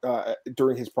be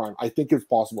during his prime. I think it's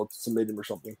possible to submit him or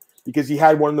something because he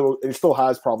had one of the most, and still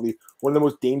has probably one of the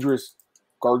most dangerous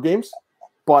guard games.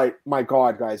 But my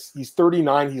God, guys, he's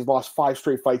 39. He's lost 5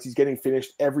 straight fights. He's getting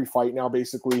finished every fight now,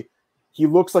 basically. He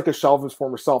looks like a shell of his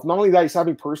former self. Not only that, he's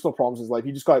having personal problems in his life.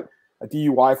 He just got a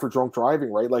DUI for drunk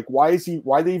driving, right? Like, why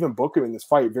they even book him in this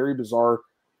fight? Very bizarre.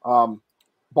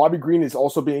 Bobby Green is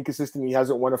also being inconsistent. He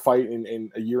hasn't won a fight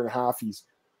in a year and a half. He's,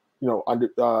 under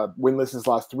winless his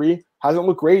last 3. Hasn't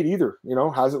looked great either.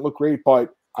 Hasn't looked great.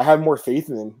 But I have more faith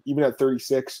in him, even at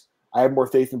 36. I have more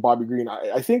faith in Bobby Green.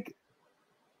 I think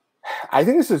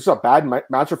this is a bad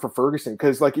matchup for Ferguson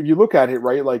because, like, if you look at it,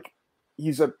 right, like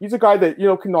he's a guy that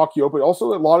can knock you out, but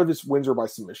also a lot of his wins are by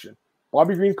submission.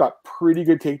 Bobby Green's got pretty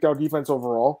good takedown defense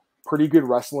overall, pretty good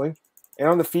wrestling, and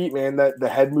on the feet, man, that the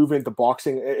head movement, the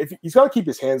boxing. If he's got to keep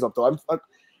his hands up though.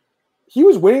 He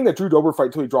was winning the Drew Dober fight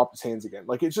until he dropped his hands again.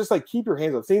 Like, it's just like, keep your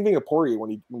hands up. Same thing at Poirier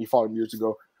when he fought him years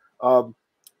ago.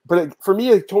 But for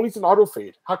me, Tony's an auto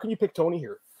fade. How can you pick Tony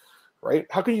here? Right?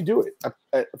 How can you do it?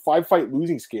 A 5-fight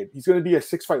losing skid. He's going to be a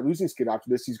 6-fight losing skid after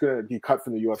this. He's going to be cut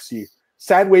from the UFC.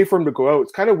 Sad way for him to go out.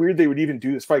 It's kind of weird they would even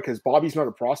do this fight because Bobby's not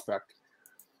a prospect.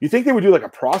 You think they would do like a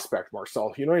prospect,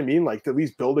 Marcel? You know what I mean? Like, to at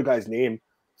least build a guy's name.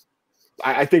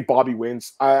 I think Bobby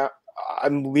wins.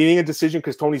 I'm leaning a decision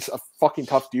because Tony's a fucking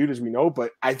tough dude, as we know,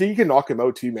 but I think he can knock him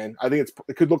out too, man. I think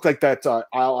it could look like that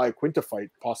Al Quinta fight,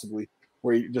 possibly,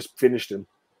 where he just finished him.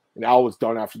 And Al was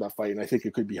done after that fight, and I think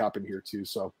it could be happening here too.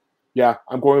 So, yeah,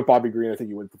 I'm going with Bobby Green. I think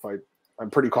he wins the fight. I'm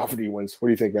pretty confident he wins. What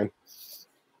do you think, man?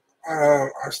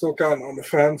 I still can't on the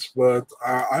fence, but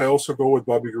I also go with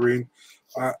Bobby Green.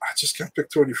 I just can't pick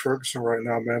Tony Ferguson right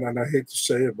now, man. And I hate to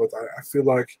say it, but I feel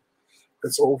like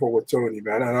it's over with Tony,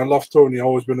 man. And I love Tony. I've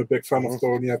always been a big fan of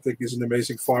Tony. I think he's an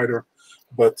amazing fighter.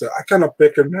 But I cannot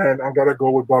pick him, man. I got to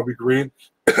go with Bobby Green.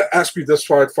 Ask me this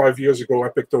fight 5 years ago, I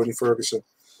picked Tony Ferguson.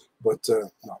 But no,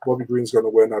 Bobby Green's going to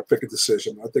win. I pick a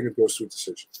decision. I think it goes to a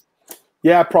decision.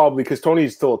 Yeah, probably, because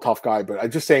Tony's still a tough guy. But I'm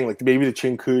just saying, like, maybe the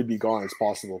chin could be gone. It's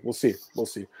possible. We'll see.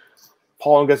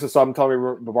 Paul gets us up and tell me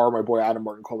to borrow my boy Adam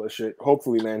Martin call that shit.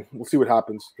 Hopefully, man. We'll see what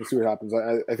happens.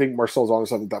 I think Marcel's on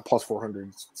something that plus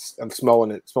 400. I'm smelling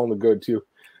it. Smelling the good too.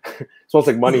 Smells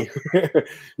like money.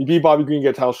 You beat Bobby Green, get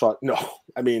a title shot. No,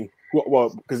 I mean, well,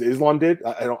 because Islam did.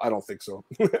 I don't think so.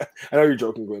 I know you're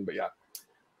joking, Glenn, but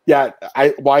yeah.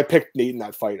 I picked Nate in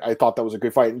that fight. I thought that was a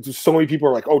good fight. And just so many people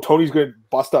are like, "Oh, Tony's going to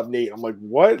bust up Nate." I'm like,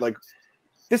 what? Like,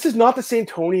 this is not the same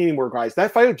Tony anymore, guys.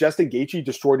 That fight with Justin Gaethje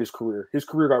destroyed his career. His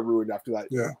career got ruined after that.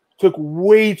 Yeah. Took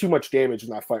way too much damage in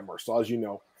that fight, Marcel, as you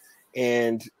know.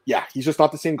 And yeah, he's just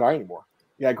not the same guy anymore.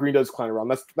 Yeah, Green does climb around.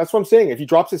 That's what I'm saying. If he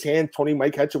drops his hand, Tony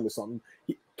might catch him with something.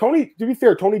 Tony, to be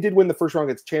fair, Tony did win the first round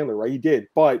against Chandler, right? He did.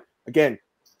 But again,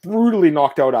 brutally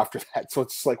knocked out after that. So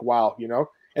it's like, wow,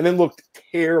 And then looked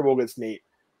terrible against Nate.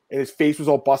 And his face was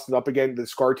all busted up again. The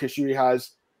scar tissue he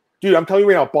has. Dude, I'm telling you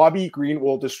right now, Bobby Green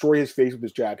will destroy his face with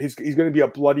his jab. He's going to be a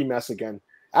bloody mess again.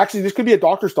 Actually, this could be a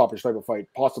doctor stoppage type of fight,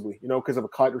 possibly, because of a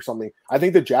cut or something. I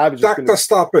think the jab is just Doctor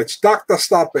stoppage.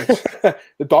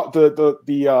 the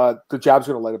jab's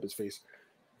going to light up his face.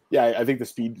 Yeah, I think the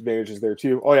speed advantage is there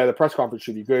too. Oh yeah, the press conference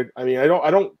should be good. I mean, I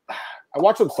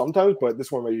watch them sometimes, but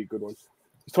this one might be a good one.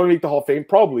 Does Tony make the Hall of Fame?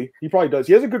 Probably. He probably does.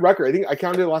 He has a good record. I think I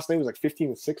counted it last name was like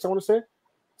 15-6, I want to say.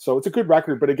 So it's a good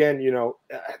record, but again,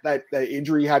 that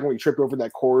injury he had when he tripped over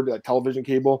that cord, that television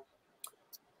cable,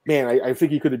 man, I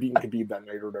think he could have beaten Khabib that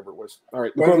night or whatever it was. All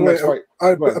right, next fight.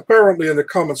 Apparently in the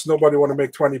comments, nobody want to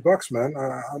make $20, man.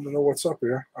 I don't know what's up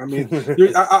here. I mean,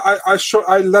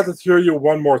 I let it hear you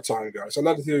one more time, guys. I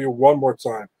let it hear you one more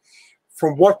time.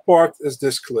 From what part is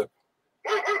this clip?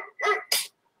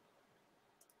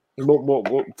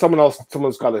 Well,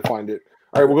 someone's got to find it.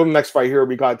 All right, we'll go to the next fight here.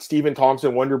 We got Stephen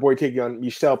Thompson, Wonder Boy, taking on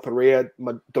Michel Pereira,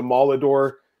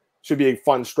 Demolador. Should be a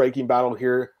fun striking battle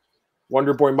here.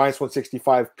 Wonder Boy minus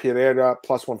 165, Pereira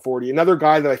plus 140. Another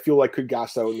guy that I feel like could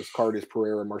gas out in this card is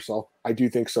Pereira, Marcel. I do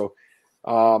think so.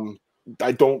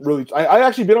 I don't really. I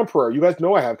actually been on Pereira. You guys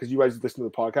know I have because you guys listen to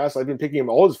the podcast. I've been picking him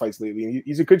all his fights lately. And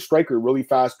he's a good striker, really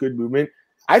fast, good movement.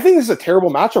 I think this is a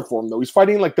terrible matchup for him, though. He's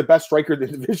fighting like the best striker in the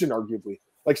division, arguably.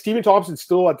 Like Stephen Thompson's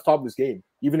still at the top of this game,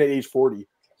 even at age 40.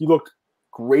 He looked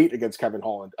great against Kevin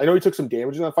Holland. I know he took some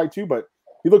damage in that fight too, but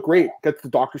he looked great. Gets the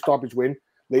doctor stoppage win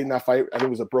late in that fight. I think it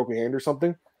was a broken hand or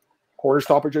something. Corner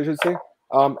stoppage, I should say.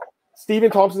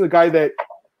 Stephen Thompson's a guy that,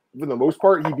 for the most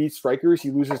part, he beats strikers. He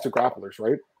loses to grapplers,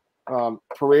 right?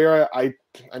 Pereira, I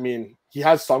mean, he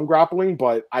has some grappling,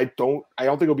 but I don't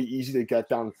think it'll be easy to get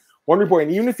down Wonder Boy.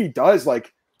 And even if he does,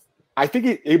 like, I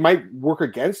think it might work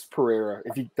against Pereira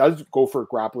if he does go for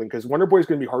grappling, because Wonder Boy is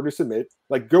going to be hard to submit.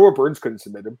 Like, Gilbert Burns couldn't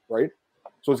submit him, right?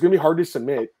 So it's going to be hard to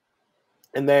submit.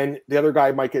 And then the other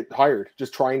guy might get tired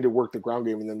just trying to work the ground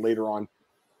game, and then later on,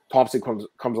 Thompson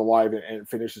comes alive and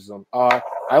finishes them.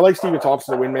 I like Stephen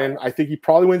Thompson to win, man. I think he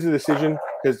probably wins the decision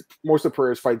because most of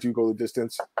Pereira's fights do go the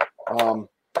distance.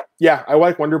 Yeah, I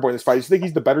like Wonder Boy in this fight. I just think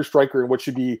he's the better striker in what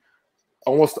should be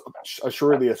almost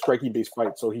assuredly a striking-based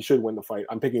fight, so he should win the fight.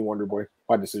 I'm picking Wonder Boy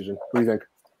by decision. What do you think?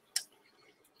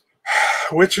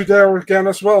 With you there again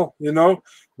as well. You know,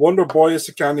 Wonder Boy is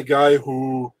the kind of guy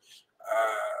who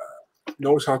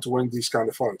knows how to win these kind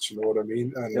of fights. You know what I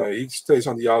mean? And he stays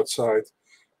on the outside,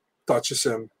 touches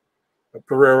him.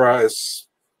 Pereira has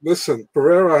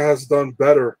done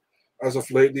better as of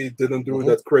lately. Didn't do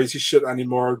that crazy shit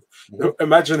anymore.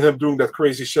 Imagine him doing that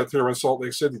crazy shit here in Salt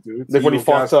Lake City, dude. Like when he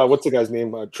fought, what's the guy's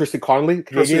name? Tristan Connolly?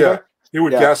 He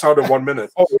would gas out in 1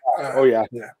 minute. Oh yeah.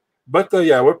 But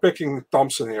we're picking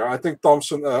Thompson here. I think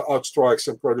Thompson outstrikes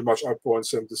him, pretty much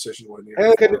outpoints him decision winning.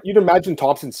 And you'd imagine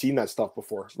Thompson's seen that stuff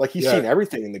before. Like he's seen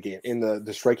everything in the game, in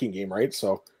the striking game, right?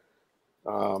 So,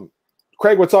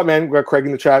 Craig, what's up, man? We got Craig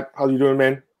in the chat. How you doing,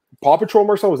 man? Paw Patrol,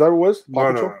 Marcel? Was that what it was?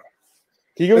 Paw Patrol? No.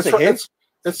 Can you give us a hint?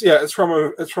 It's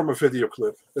from a video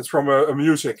clip. It's from a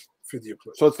music video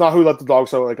clip. So it's not Who Let the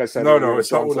Dogs Out, like I said. No,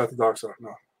 it's not Who Let the Dogs Out.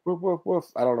 No. Woof.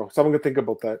 I don't know. Someone could think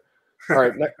about that. All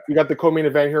right, we got the co-main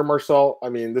event here, Marcel. I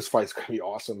mean, this fight's gonna be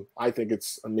awesome. I think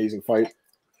it's an amazing fight.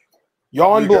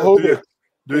 Jan Blachowicz.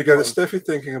 Do you get a stiffy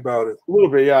thinking about it? A little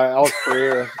bit, yeah. Alex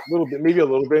Pereira, a little bit, maybe a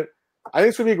little bit. I think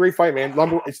it's gonna be a great fight, man.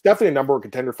 It's definitely a number one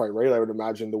contender fight, right? I would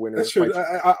imagine the winner.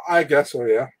 I guess so,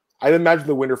 yeah. I'd imagine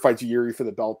the winner fights Yuri for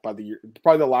the belt by the year,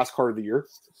 probably the last card of the year.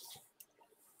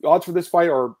 The odds for this fight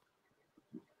are,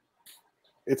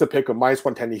 it's a pick 'em,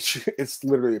 -110 each. It's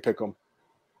literally a pick 'em.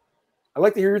 I'd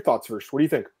like to hear your thoughts first. What do you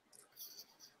think?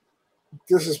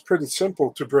 This is pretty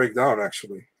simple to break down,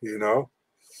 actually. You know,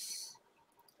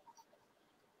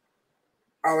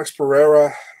 Alex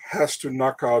Pereira has to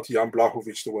knock out Jan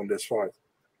Blachowicz to win this fight.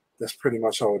 That's pretty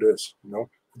much how it is. You know, if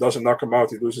he doesn't knock him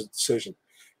out, he loses the decision.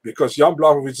 Because Jan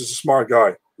Blachowicz is a smart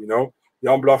guy. You know,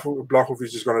 Jan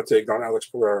Blachowicz is going to take down Alex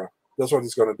Pereira. That's what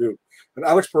he's going to do. And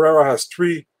Alex Pereira has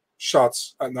 3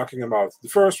 shots at knocking him out. The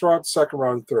first round, second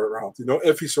round, third round. You know,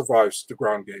 if he survives the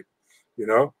ground game. You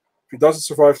know, if he doesn't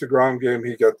survive the ground game,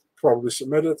 he get probably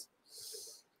submitted.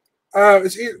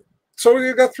 So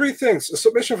you got 3 things: a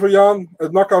submission for Jan, a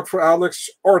knockout for Alex,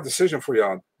 or a decision for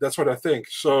Jan. That's what I think.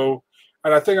 So,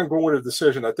 and I think I'm going with a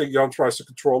decision. I think Jan tries to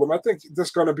control him. I think this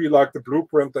is going to be like the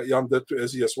blueprint that Jan did to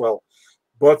Izzy as well.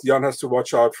 But Jan has to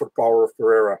watch out for the power of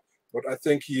Pereira. But I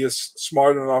think he is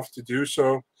smart enough to do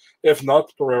so. If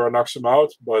not, Pereira knocks him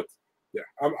out. But yeah,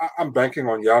 I'm banking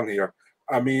on Jan here.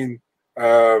 I mean,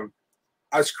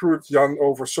 I screwed Jan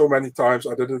over so many times.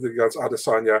 I did it against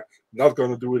Adesanya. Not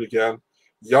going to do it again.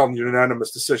 Jan,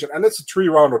 unanimous decision. And it's a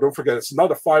 3-rounder. Don't forget, it's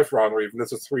not a 5-rounder even.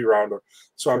 It's a 3-rounder.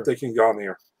 So I'm taking Jan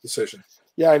here. Decision.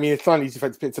 Yeah, I mean, it's not an easy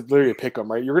fight. It's literally a pick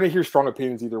 'em, right? You're going to hear strong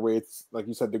opinions either way. It's like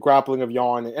you said, the grappling of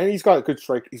Jan, and he's got a good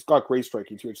strike. He's got great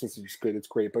striking too. Since he's good, it's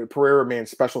great. But Pereira, man,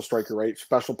 special striker, right?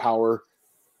 Special power.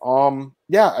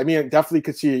 Yeah, I mean, definitely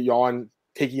could see Jan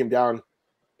taking him down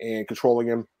and controlling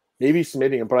him, maybe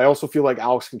submitting him. But I also feel like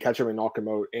Alex can catch him and knock him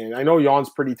out. And I know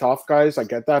Jan's pretty tough, guys. I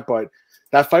get that, but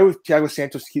that fight with Thiago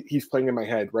Santos, he's playing in my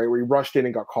head, right? Where he rushed in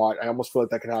and got caught. I almost feel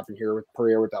like that could happen here with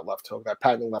Pereira with that left hook, that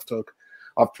patented left hook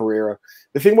of Pereira.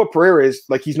 The thing about Pereira is,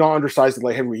 like, he's not undersized at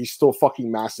light heavyweight. He's still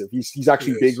fucking massive. He's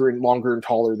actually bigger and longer and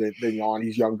taller than Jan.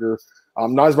 He's younger.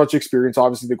 Not as much experience.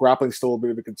 Obviously, the grappling's still a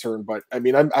bit of a concern. But, I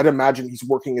mean, I'd imagine he's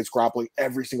working his grappling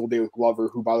every single day with Glover,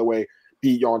 who, by the way,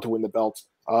 beat Jan to win the belt.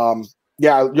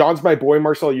 Yeah, Jan's my boy,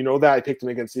 Marcel. You know that. I picked him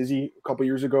against Izzy a couple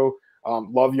years ago.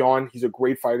 Love Jan. He's a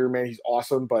great fighter, man. He's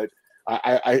awesome. But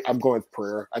I'm going with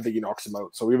Pereira. I think he knocks him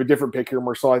out. So we have a different pick here,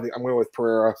 Marcel. I think I'm going with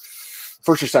Pereira.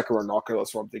 First or second round knockout.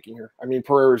 That's what I'm thinking here. I mean,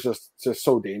 Pereira is just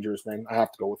so dangerous, man. I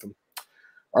have to go with him.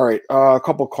 All right, a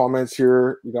couple comments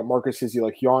here. We got Marcus says you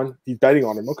like Jan. He's betting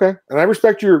on him. Okay, and I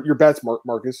respect your bets,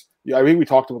 Marcus. Yeah, I think we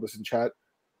talked about this in chat.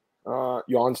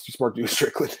 Jan's too smart to do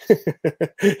Strickland.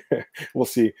 We'll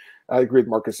see. I agree with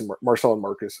Marcus and Marcel and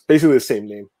Marcus. Basically the same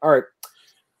name. All right,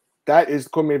 that is the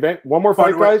co-main event. One more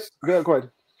fight, guys. Go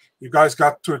ahead. You guys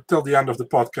got to till the end of the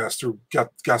podcast to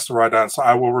guess the right answer.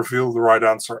 I will reveal the right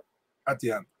answer at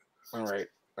the end. All right,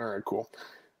 cool.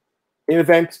 Main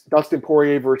event, Dustin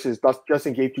Poirier versus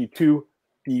Justin Gaethje 2.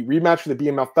 The rematch for the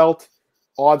BMF belt.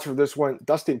 Odds for this one,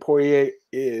 Dustin Poirier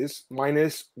is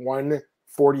minus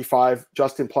 145,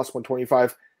 Justin plus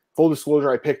 125. Full disclosure,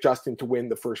 I picked Justin to win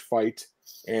the first fight,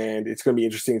 and it's going to be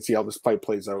interesting to see how this fight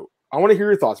plays out. I want to hear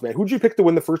your thoughts, man. Who'd you pick to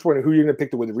win the first one, and who are you going to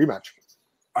pick to win the rematch?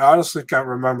 I honestly can't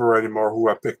remember anymore who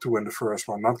I picked to win the first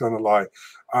one. Not going to lie.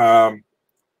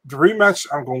 The rematch,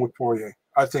 I'm going with Poirier.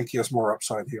 I think he has more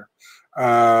upside here.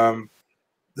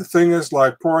 The thing is,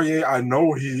 like Poirier, I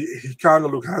know he kind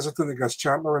of looked hesitant against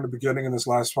Chandler in the beginning in his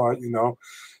last fight,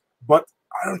 but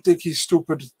I don't think he's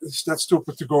stupid. It's that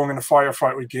stupid to go in a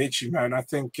firefight with Gaethje, man. I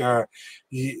think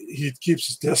he keeps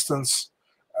his distance.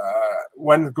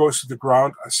 When it goes to the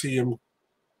ground, I see him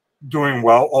doing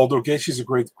well. Although Gaethje is a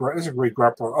great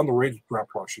grappler, underrated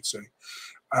grappler, I should say.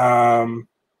 I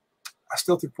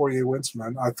still think Poirier wins,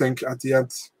 man. I think at the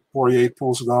end Poirier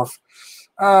pulls it off.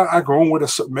 I'm going with a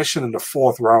submission in the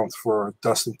 4th round for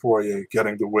Dustin Poirier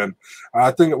getting the win. I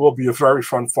think it will be a very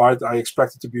fun fight. I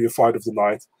expect it to be a fight of the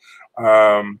night.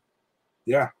 A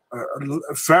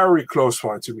very close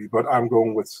fight to me, but I'm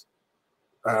going with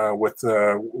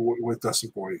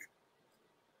Dustin Poirier.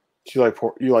 You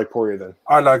like Poirier then?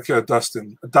 I like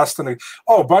Dustin.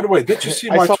 Oh, by the way, did you see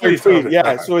my tweet?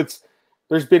 Yeah, so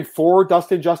there's been 4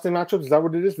 Justin matchups. Is that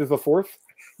what it is? This is the 4th?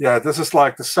 Yeah, this is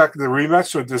like the rematch,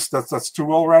 so that's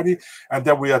 2 already. And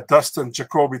then we had Dustin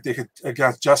Jacoby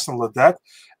against Justin Ledet,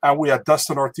 and we had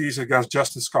Dustin Ortiz against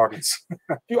Justin Scoggins.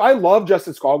 Dude, I love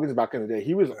Justin Scoggins back in the day.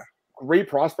 He was a great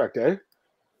prospect, eh?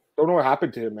 Don't know what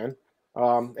happened to him, man.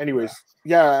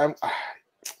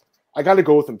 I got to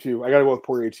go with him too. I got to go with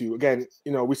Poirier too. Again,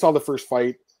 we saw the first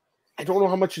fight. I don't know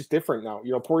how much is different now.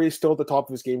 Poirier's still at the top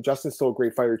of his game. Justin's still a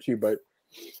great fighter too, but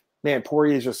man,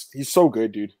 Poirier is he's so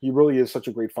good, dude. He really is such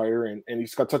a great fighter, and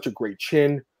he's got such a great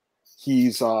chin.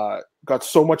 He's got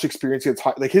so much experience.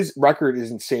 Like his record is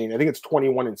insane. I think it's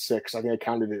 21-6. I think I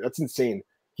counted it. That's insane.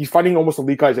 He's fighting almost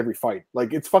elite guys every fight.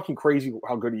 Like it's fucking crazy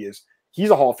how good he is. He's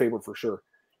a Hall of Famer for sure.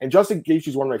 And Justin Gaethje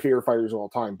is one of my favorite fighters of all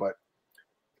time, but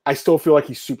I still feel like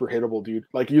he's super hittable, dude.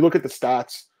 Like you look at the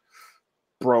stats,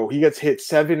 bro, he gets hit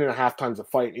 7.5 times a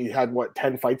fight. He had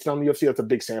 10 fights now in the UFC. That's a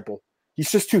big sample.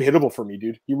 He's just too hittable for me,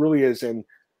 dude. He really is. And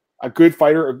a good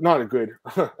fighter, not a good,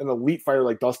 an elite fighter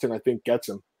like Dustin, I think gets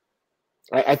him.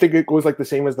 I think it goes like the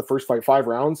same as the first fight, 5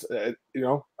 rounds. I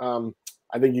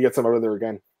think he gets him out of there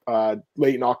again.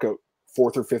 Late knockout,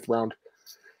 4th or 5th round.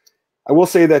 I will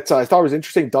say that I thought it was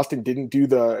interesting. Dustin didn't do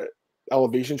the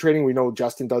elevation training. We know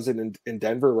Justin does it in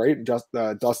Denver, right?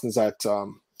 Dustin's at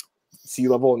sea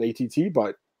level in ATT,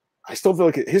 but I still feel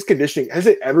like his conditioning, has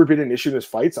it ever been an issue in his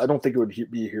fights? I don't think it would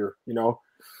be here, it's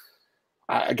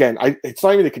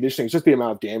not even the conditioning, it's just the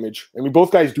amount of damage. I mean,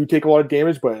 both guys do take a lot of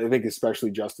damage, but I think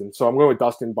especially Justin. So I'm going with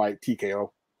Dustin by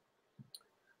TKO.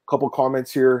 Couple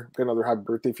comments here. Got another happy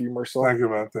birthday for you, Marcel. Thank you,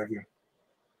 man. Thank you.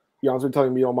 Jan's been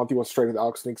telling me all month he wants to strike with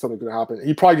Alex. I think something's going to happen.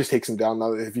 He probably just takes him down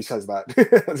now if he says that.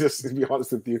 Just to be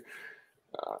honest with you.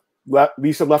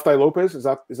 Lisa Left Eye Lopez, is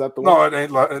that the one? No,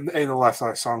 it ain't a Left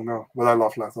Eye song, no. But I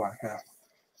love Left Eye, yeah.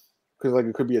 Because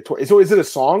it could be a toy. So is it a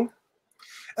song?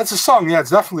 It's a song, yeah. It's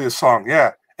definitely a song,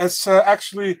 yeah. It's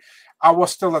actually, I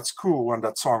was still at school when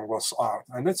that song was out,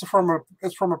 and it's from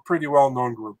a pretty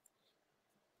well-known group.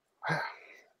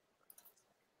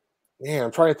 Man,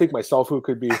 I'm trying to think myself who it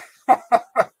could be.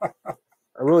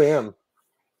 I really am.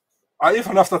 I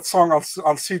even have that song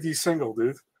on CD single,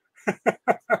 dude.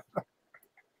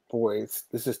 Boy,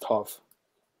 this is tough.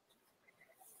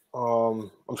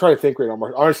 I'm trying to think right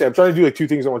now. Honestly, I'm trying to do 2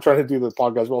 things. I'm trying to do the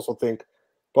podcast, but also think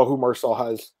about who Marcel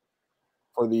has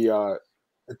for the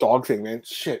dog thing, man.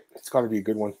 Shit, it's got to be a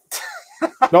good one.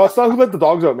 No, it's not Who Let the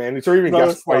Dogs Out, man. It's already been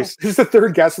guessed twice. This is the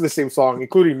 3rd guess of the same song,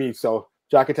 including me. So,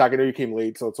 Jack Attack, I know you came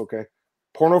late, so it's okay.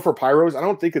 Porno for Pyros? I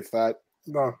don't think it's that.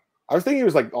 No. I was thinking it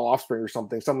was like Offspring or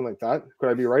something like that. Could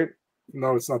I be right?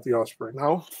 No, it's not the Offspring.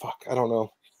 No? Fuck, I don't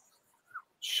know.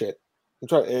 Shit.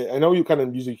 I know you kind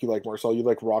of music you like, Marcel. You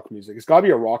like rock music. It's got to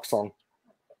be a rock song.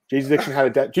 James Addiction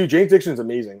had a dude. James Addiction is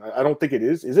amazing. I don't think it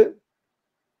is. Is it?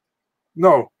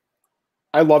 No.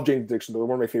 I love James Addiction. They're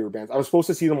one of my favorite bands. I was supposed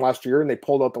to see them last year, and they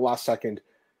pulled out the last second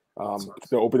to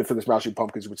open it for the Smashing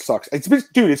Pumpkins, which sucks.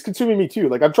 It's consuming me too.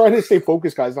 Like I'm trying to stay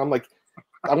focused, guys. And I'm like,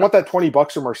 I want that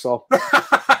 $20 from Marcel.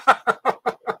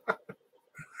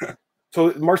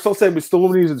 So Marcel said it was still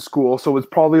when he was in school, so it's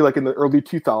probably like in the early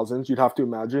 2000s. You'd have to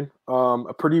imagine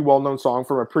a pretty well-known song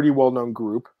from a pretty well-known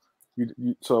group.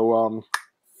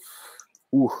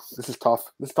 Ooh, this is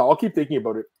tough. I'll keep thinking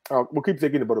about it. We'll keep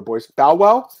thinking about it, boys. Bow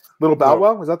Wow, Little Bow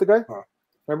Wow, was that the guy?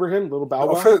 Remember him, Little Bow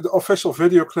Wow? The official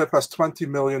video clip has 20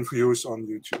 million views on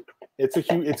YouTube.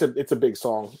 It's a big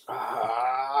song.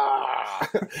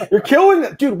 You're killing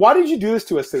it, dude. Why did you do this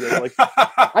to us today? Like,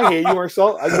 I hate you,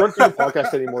 Marcel. I don't do the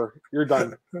podcast anymore. You're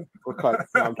done. We're cut.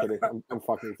 No, I'm kidding. I'm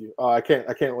fucking with you. I can't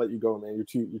let you go, man. You're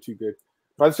too good.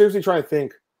 But I'm seriously trying to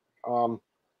think.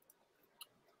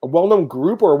 A well-known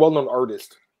group or a well-known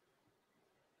artist?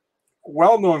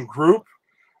 Well-known group,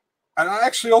 and I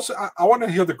actually also I want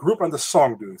to hear the group and the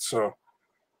song, dude. So,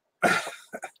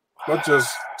 not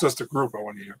just the group. I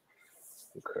want to hear.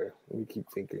 Okay, let me keep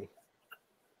thinking.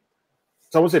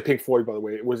 Someone say Pink Floyd, by the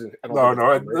way. It wasn't.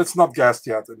 It's not gassed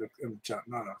yet in the chat.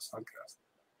 No, it's not gassed.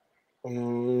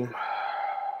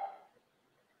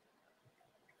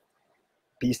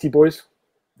 Beastie Boys?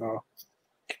 No.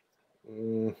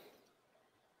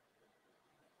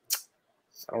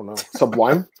 I don't know.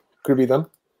 Sublime? Could it be them?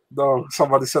 No,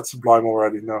 somebody said Sublime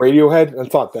already. No. Radiohead? I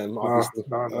thought them, obviously.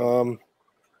 No.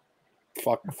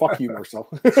 Fuck you, Marcel.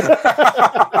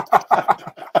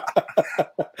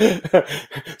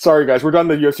 Sorry, guys. We're done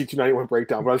the UFC 291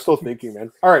 breakdown, but I'm still thinking,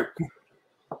 man. All right.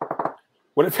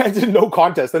 When it ends in no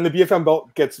contest, then the BFM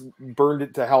belt gets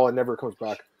burned to hell and never comes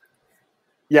back.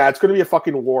 Yeah, it's going to be a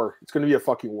fucking war. I can't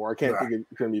think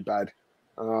it's going to be bad.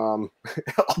 All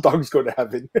dogs go to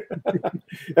heaven.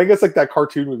 I guess like that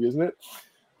cartoon movie, isn't it?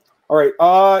 All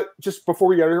right. Just before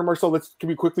we get out of here, Marcel, can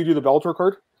we quickly do the Bellator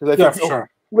card? Yeah, for sure.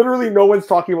 Literally, no one's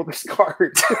talking about this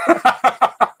card.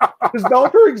 Does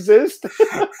Bellator exist?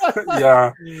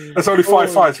 Yeah, it's only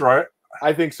 5 fights, right?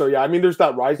 I think so. Yeah, I mean, there's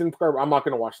that Ryzen card. I'm not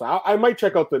going to watch that. I might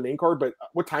check out the main card, but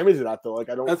what time is it at though? Like,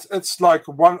 I don't. It's like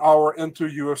 1 hour into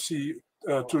UFC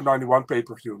 291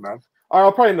 pay-per-view, man.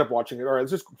 I'll probably end up watching it. All right,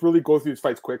 let's just really go through these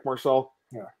fights quick, Marcel.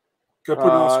 Yeah. Can I put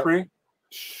it on screen?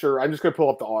 Sure. I'm just going to pull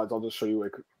up the odds. I'll just show you.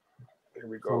 Like, here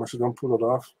we go. So don't pull it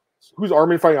off. Who's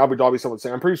Armin fighting Abu Dhabi? Someone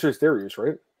saying. I'm pretty sure it's Darius,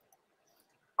 right?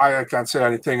 I can't say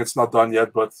anything. It's not done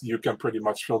yet, but you can pretty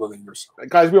much fill it in yourself.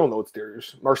 Guys, we all know it's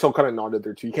Darius. Marcel kind of nodded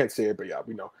there too. You can't say it, but yeah,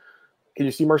 we know. Can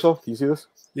you see Marcel? Can you see this?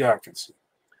 Yeah, I can see.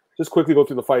 Just quickly go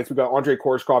through the fights. We got Andre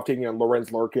Koreshkov taking on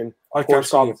Lorenz Larkin. I can't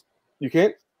see it. You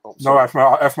can't? Oh, no, I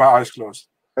have my eyes closed.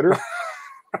 Better?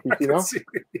 You see now? See,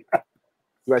 yeah.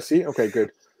 Do I see? Okay,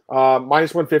 good.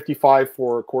 Minus 155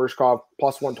 for Koreshkov,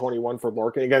 plus 121 for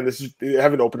Larkin. Again, I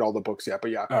haven't opened all the books yet,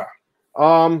 but yeah.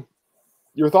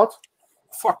 Your thoughts?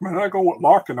 Fuck, man, I go with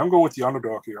Larkin. I'm going with the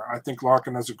underdog here. I think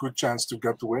Larkin has a good chance to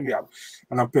get the win,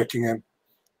 and I'm picking him.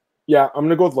 Yeah, I'm going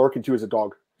to go with Larkin, too, as a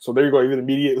dog. So there you go. Even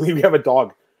immediately, we have a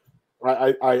dog.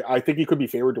 I think he could be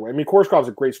favored to win. I mean, Koreshkov's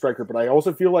a great striker, but I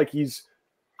also feel like he's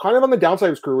kind of on the downside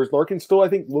of his career, whereas Larkin's still, I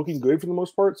think, looking good for the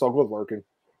most part, so I'll go with Larkin.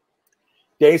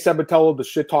 Danny Sabatello, the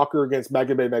shit talker against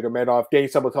Magomedov. Danny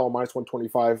Sabatello, minus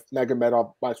 125.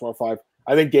 Magomedov, minus 105.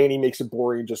 I think Danny makes it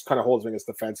boring, just kind of holds him against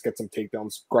the fence, gets some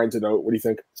takedowns, grinds it out. What do you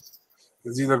think?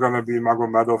 It's either going to be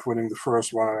Magomedov winning the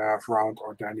first 1.5 round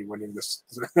or Danny winning the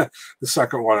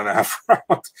second 1.5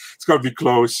 round. It's going to be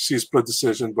close. See a split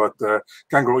decision, but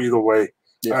can go either way.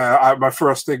 Yeah. My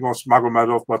first thing was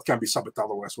Magomedov, but can be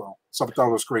Sabatello as well.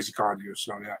 Sabatello's crazy cardio,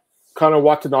 so yeah. Kind of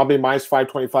Watanabe, minus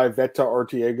 525. Veta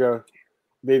Arteaga,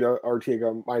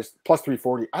 minus plus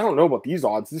 340. I don't know about these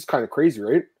odds. This is kind of crazy,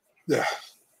 right? Yeah.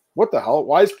 What the hell?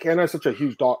 Why is Kana such a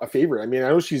huge a favorite? I mean, I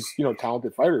know she's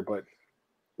talented fighter, but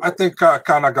I think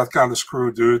Kana got kind of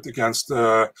screwed, dude, against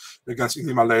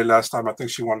Ilima-Lei last time. I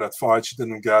think she won that fight. She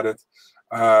didn't get it.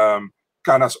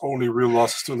 Kana's only real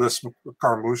loss to Liz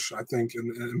Carmouche, I think,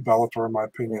 in Bellator, in my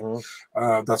opinion.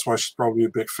 Mm-hmm. That's why she's probably a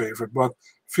big favorite. But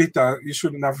Vita, you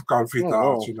should never count Vita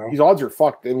out, you know. These odds are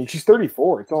fucked. I mean, she's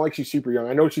 34. It's not like she's super young.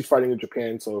 I know she's fighting in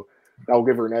Japan, so that will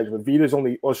give her an edge. But Vita's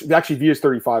Vita's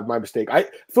 35. My mistake. I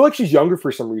feel like she's younger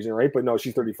for some reason, right? But no,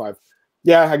 she's 35.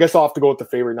 Yeah, I guess I'll have to go with the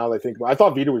favorite now that I think about it. I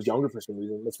thought Vita was younger for some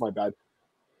reason. That's my bad.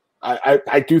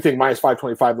 I do think minus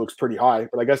 525 looks pretty high,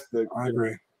 but I guess I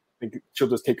agree. I think she'll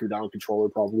just take her down and control her,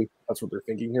 probably. That's what they're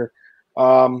thinking here.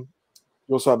 You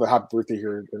also have a happy birthday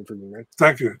here again for me, man.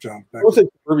 Thank you, John. Is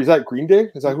that Green Day?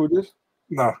 Is that who it is?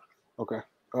 No. Okay.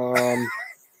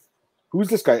 Who's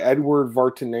this guy? Edward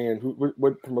Vartanian.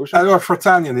 What promotion? Edward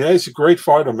Vartanian. Yeah, he's a great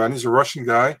fighter, man. He's a Russian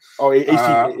guy. Oh,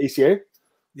 ACA?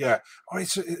 Yeah. Oh,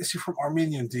 is he from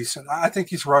Armenian descent? I think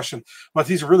he's Russian, but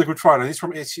he's a really good fighter. He's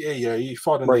from ACA. Yeah, he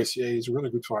fought in ACA. He's a really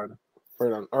good fighter.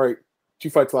 Right on. All right. 2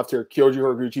 fights left here. Kyoji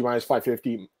Horiguchi minus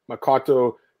 550.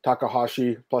 Makoto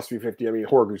Takahashi plus 350. I mean,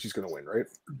 Horiguchi's going to win, right?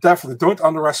 Definitely. Don't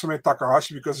underestimate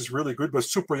Takahashi because he's really good, but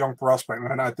super young prospect.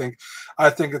 And I think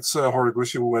it's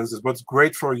Horiguchi who wins this. But it's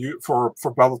great for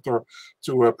Bellator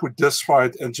to put this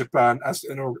fight in Japan as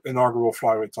the inaugural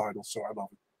flyweight title. So I love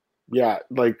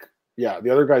it. Yeah, the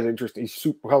other guy's interesting. He's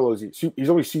super. How old is he?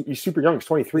 He's super young. He's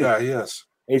 23. Yeah, he is.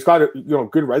 And he's got a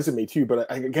good resume too.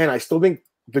 But I still think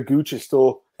the Gooch is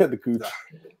still the Gooch.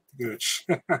 Gooch.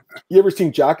 You ever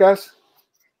seen Jackass?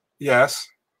 Yes.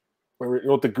 You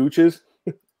know what the Gooch is?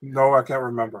 No, I can't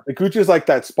remember. The Gooch is like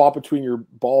that spot between your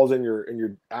balls and your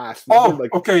ass.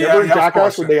 Okay,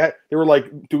 Jackass when they were like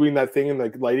doing that thing and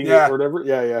like lighting it or whatever.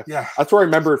 Yeah. That's where I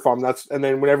remember it from. And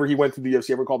then whenever he went to the UFC,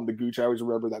 everyone called him the Gooch. I always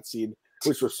remember that scene,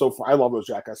 which was so fun. I love those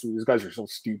Jackass movies. These guys are so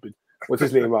stupid. What's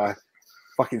his name?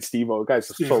 Fucking Steve-O. The guy's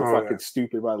so fucking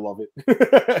stupid, but I love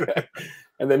it.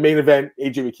 And then main event,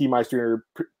 AJ McKee minus 300,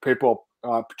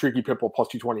 Patricky Pitbull plus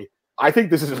 220. I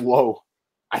think this is low.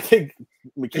 I think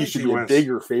McKee should be a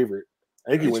bigger favorite.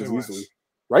 I think he wins easily,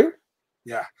 right?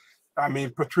 Yeah, I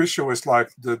mean Patricio is like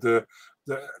the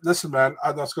listen, man.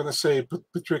 I'm not going to say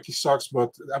Patricky sucks,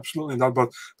 but absolutely not. But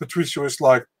Patricio is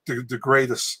like the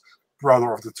greatest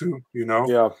brother of the two, you know.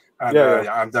 Yeah. And,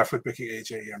 I'm definitely picking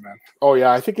AJ here, man. Oh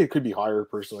yeah, I think it could be higher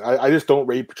personally. I just don't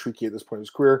rate Patricky at this point in his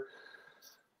career.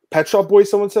 Pet Shop Boys,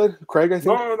 someone said. Craig, I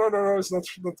think. No. It's not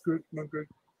good. Not good.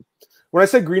 When I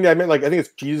said Green Day, I meant I think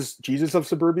it's Jesus of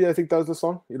Suburbia. I think that was the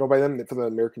song, by them for the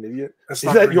American Idiot. Is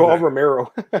that Yoel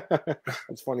Romero?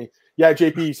 That's funny. Yeah,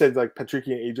 JP said like Patricky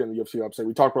and AJ on the UFC website.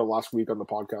 We talked about it last week on the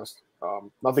podcast.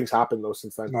 Nothing's happened though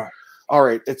since then. No. All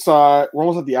right, it's we're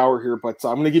almost at the hour here, but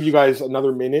I'm going to give you guys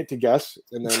another minute to guess,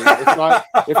 and then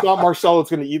if not Marcel, it's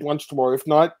going to eat lunch tomorrow. If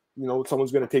not,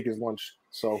 someone's going to take his lunch.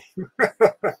 So you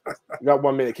got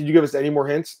 1 minute. Can you give us any more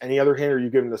hints? Any other hint, or are you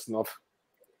giving us enough?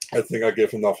 I think I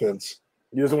gave enough hints.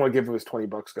 He doesn't want to give us $20,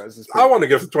 guys. I want to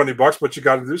give him $20, but you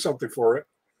got to do something for it.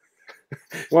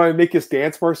 You want to make us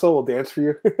dance, Marcel? We'll dance for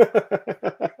you.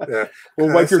 Yeah,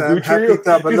 we'll wipe your gooch for you.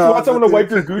 You want someone to wipe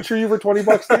your gooch for you for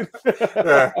 $20, dude?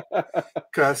 Yeah,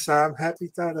 because I'm happy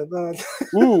that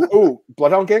Ooh,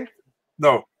 Bloodhound Gang?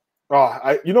 No.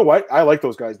 Oh, you know what? I like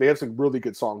those guys. They have some really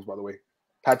good songs, by the way.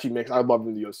 Patchy Mix. I love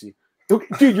them in the UFC.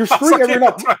 Dude, you're screwing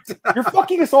everyone up. You're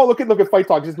fucking us all. Look at Fight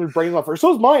Talk. Just been brains off first.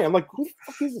 So is mine. I'm like, who the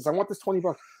fuck is this? I want this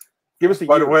 $20. Give us the.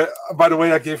 By the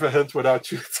way, I gave a hint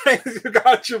without you. You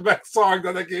got your best song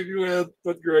that I gave you a hint,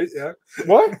 but great, yeah.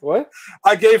 What?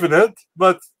 I gave an hint,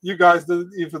 but you guys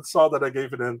didn't even saw that I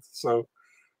gave an hint. So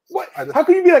what? How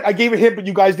can you be like I gave a hint, but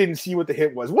you guys didn't see what the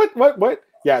hint was? What?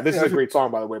 Yeah, this is a great song,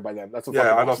 by the way, by them. That's a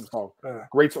fucking awesome song. Yeah.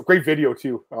 Great video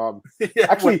too.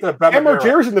 Actually,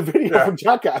 Margera's in the video from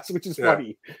Jackass, which is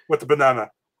funny. With the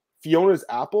banana. Fiona's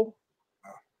Apple.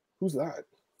 Who's that?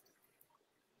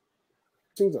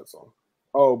 Who sings that song?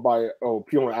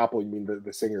 Fiona Apple. You mean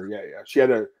the singer? Yeah. She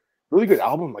had a really good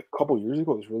album like a couple years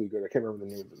ago. It was really good. I can't remember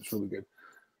the name, but it's really good.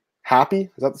 Happy,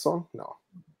 is that the song? No,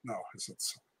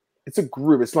 it's a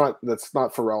group. That's not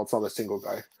Pharrell. It's not a single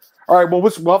guy. All right. Well,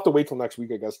 we'll have to wait till next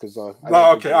week, I guess, because.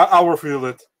 Okay, I'll reveal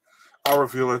it.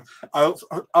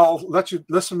 I'll let you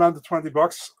listen, man. The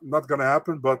 $20 not gonna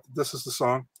happen, but this is the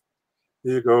song.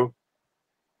 Here you go.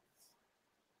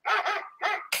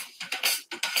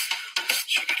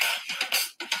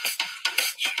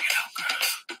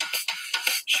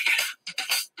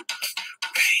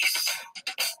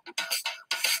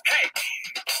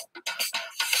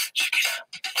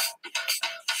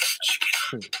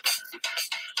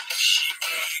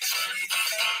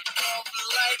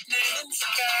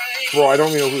 Bro, I don't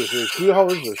even know who this is. Who the hell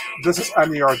is this? This is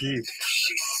NERD.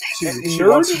 She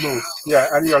wants to move. Yeah,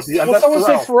 NERD. Well, someone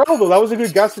said Pharrell, though. That was a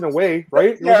good guess in a way,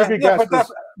 right? It was a good guess. But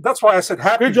that's why I said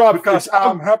happy. Good job. Because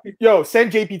I'm happy. Yo,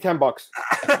 send JP $10.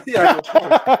 Yeah.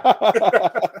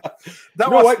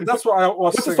 That's what I was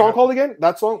What's the song called again?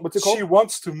 That song? What's it called? She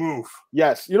Wants to Move.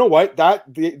 Yes. You know what?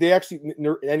 They actually,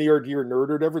 NERD or Nerd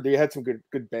or whatever, they had some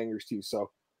good bangers too.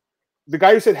 So the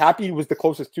guy who said happy was the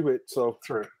closest to it. So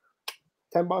true.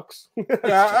 $10.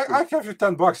 Yeah, I give you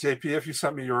 $10, JP, if you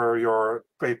send me your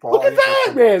PayPal. Look at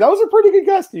that, man. That was a pretty good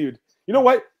guess, dude. You know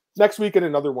what? Next week, get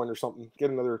another one or something. Get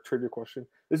another trivia question.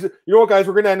 You know what, guys?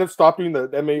 We're going to end up stopping the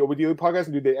MMAOB Daily podcast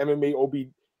and do the MMAOB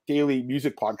Daily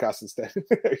Music podcast instead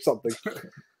or something.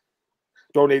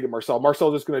 Donate it, Marcel.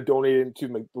 Marcel's just going to donate it to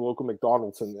the local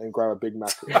McDonald's and grab a Big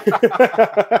Mac.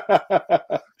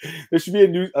 There should be a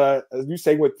new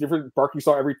segment with different barking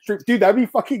song every trip. Dude, that'd be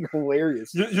fucking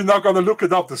hilarious. You're not going to look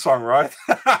it up, the song, right?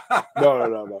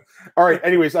 No. All right.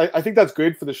 Anyways, I think that's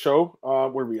good for the show.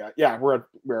 Where are we at? Yeah, we're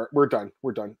done.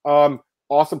 We're done.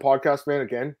 awesome podcast, man.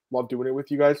 Again, love doing it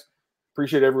with you guys.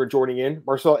 Appreciate everyone joining in.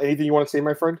 Marcel, anything you want to say,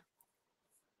 my friend?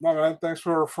 No, man. Thanks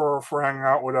for hanging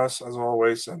out with us as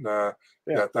always, and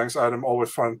yeah, thanks, Adam.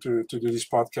 Always fun to do these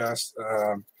podcasts.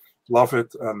 Love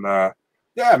it, and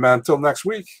yeah, man. Until next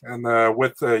week, and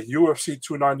with the UFC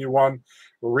 291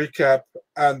 recap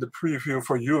and the preview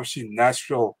for UFC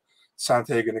Nashville,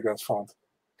 Sandhagen against Font.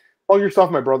 Plug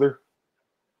yourself, my brother.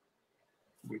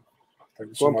 Thank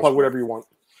you so much. Plug whatever you want.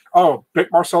 Oh, Big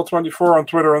Marcel 24 on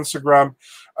Twitter, Instagram.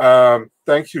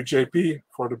 Thank you, JP,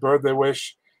 for the birthday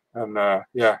wish. And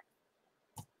yeah,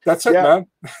 that's it, man.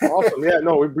 Awesome. Yeah,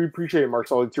 no, we appreciate it,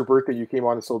 Marcel. It's your birthday. You came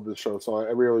on and sold the show, so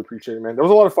I really appreciate it, man. That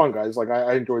was a lot of fun, guys. Like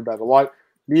I enjoyed that a lot.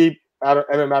 Me,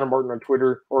 Adam Martin on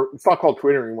Twitter, or it's not called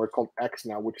Twitter anymore. It's called X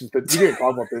now, which is we didn't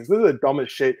talk about this. This is the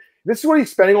dumbest shit. This is what he's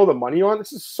spending all the money on.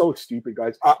 This is so stupid,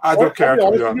 guys. I don't care.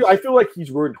 I feel like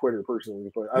he's ruined Twitter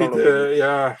personally, but I don't know.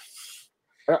 Yeah.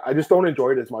 I just don't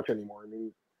enjoy it as much anymore. I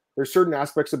mean, there's certain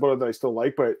aspects about it that I still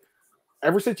like, but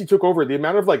ever since he took over, the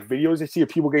amount of like videos I see of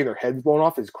people getting their heads blown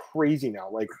off is crazy now,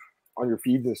 like on your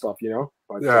feeds and stuff, you know?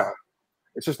 But yeah,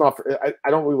 it's just not I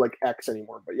don't really like X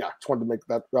anymore. But yeah, just wanted to make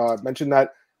that mention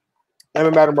that.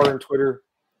 Adam Martin Twitter,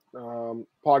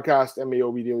 podcast,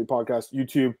 MMAOB Daily Podcast,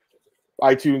 YouTube,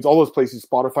 iTunes, all those places,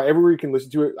 Spotify, everywhere you can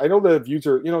listen to it. I know the views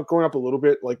are, going up a little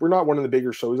bit. Like, we're not one of the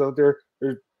bigger shows out there.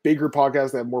 There's bigger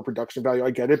podcasts that have more production value. I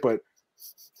get it, but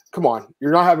come on.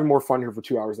 You're not having more fun here for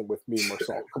 2 hours than with me and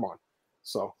Marcel. Come on.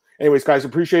 So, anyways, guys,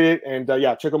 appreciate it. And,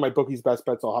 yeah, check out my bookies, best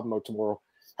bets. I'll have them out tomorrow.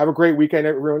 Have a great weekend,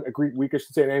 everyone. A great week, I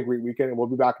should say, and a great weekend. And we'll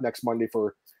be back next Monday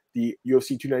for the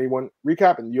UFC 291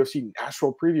 recap and the UFC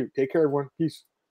Nashville preview. Take care, everyone. Peace.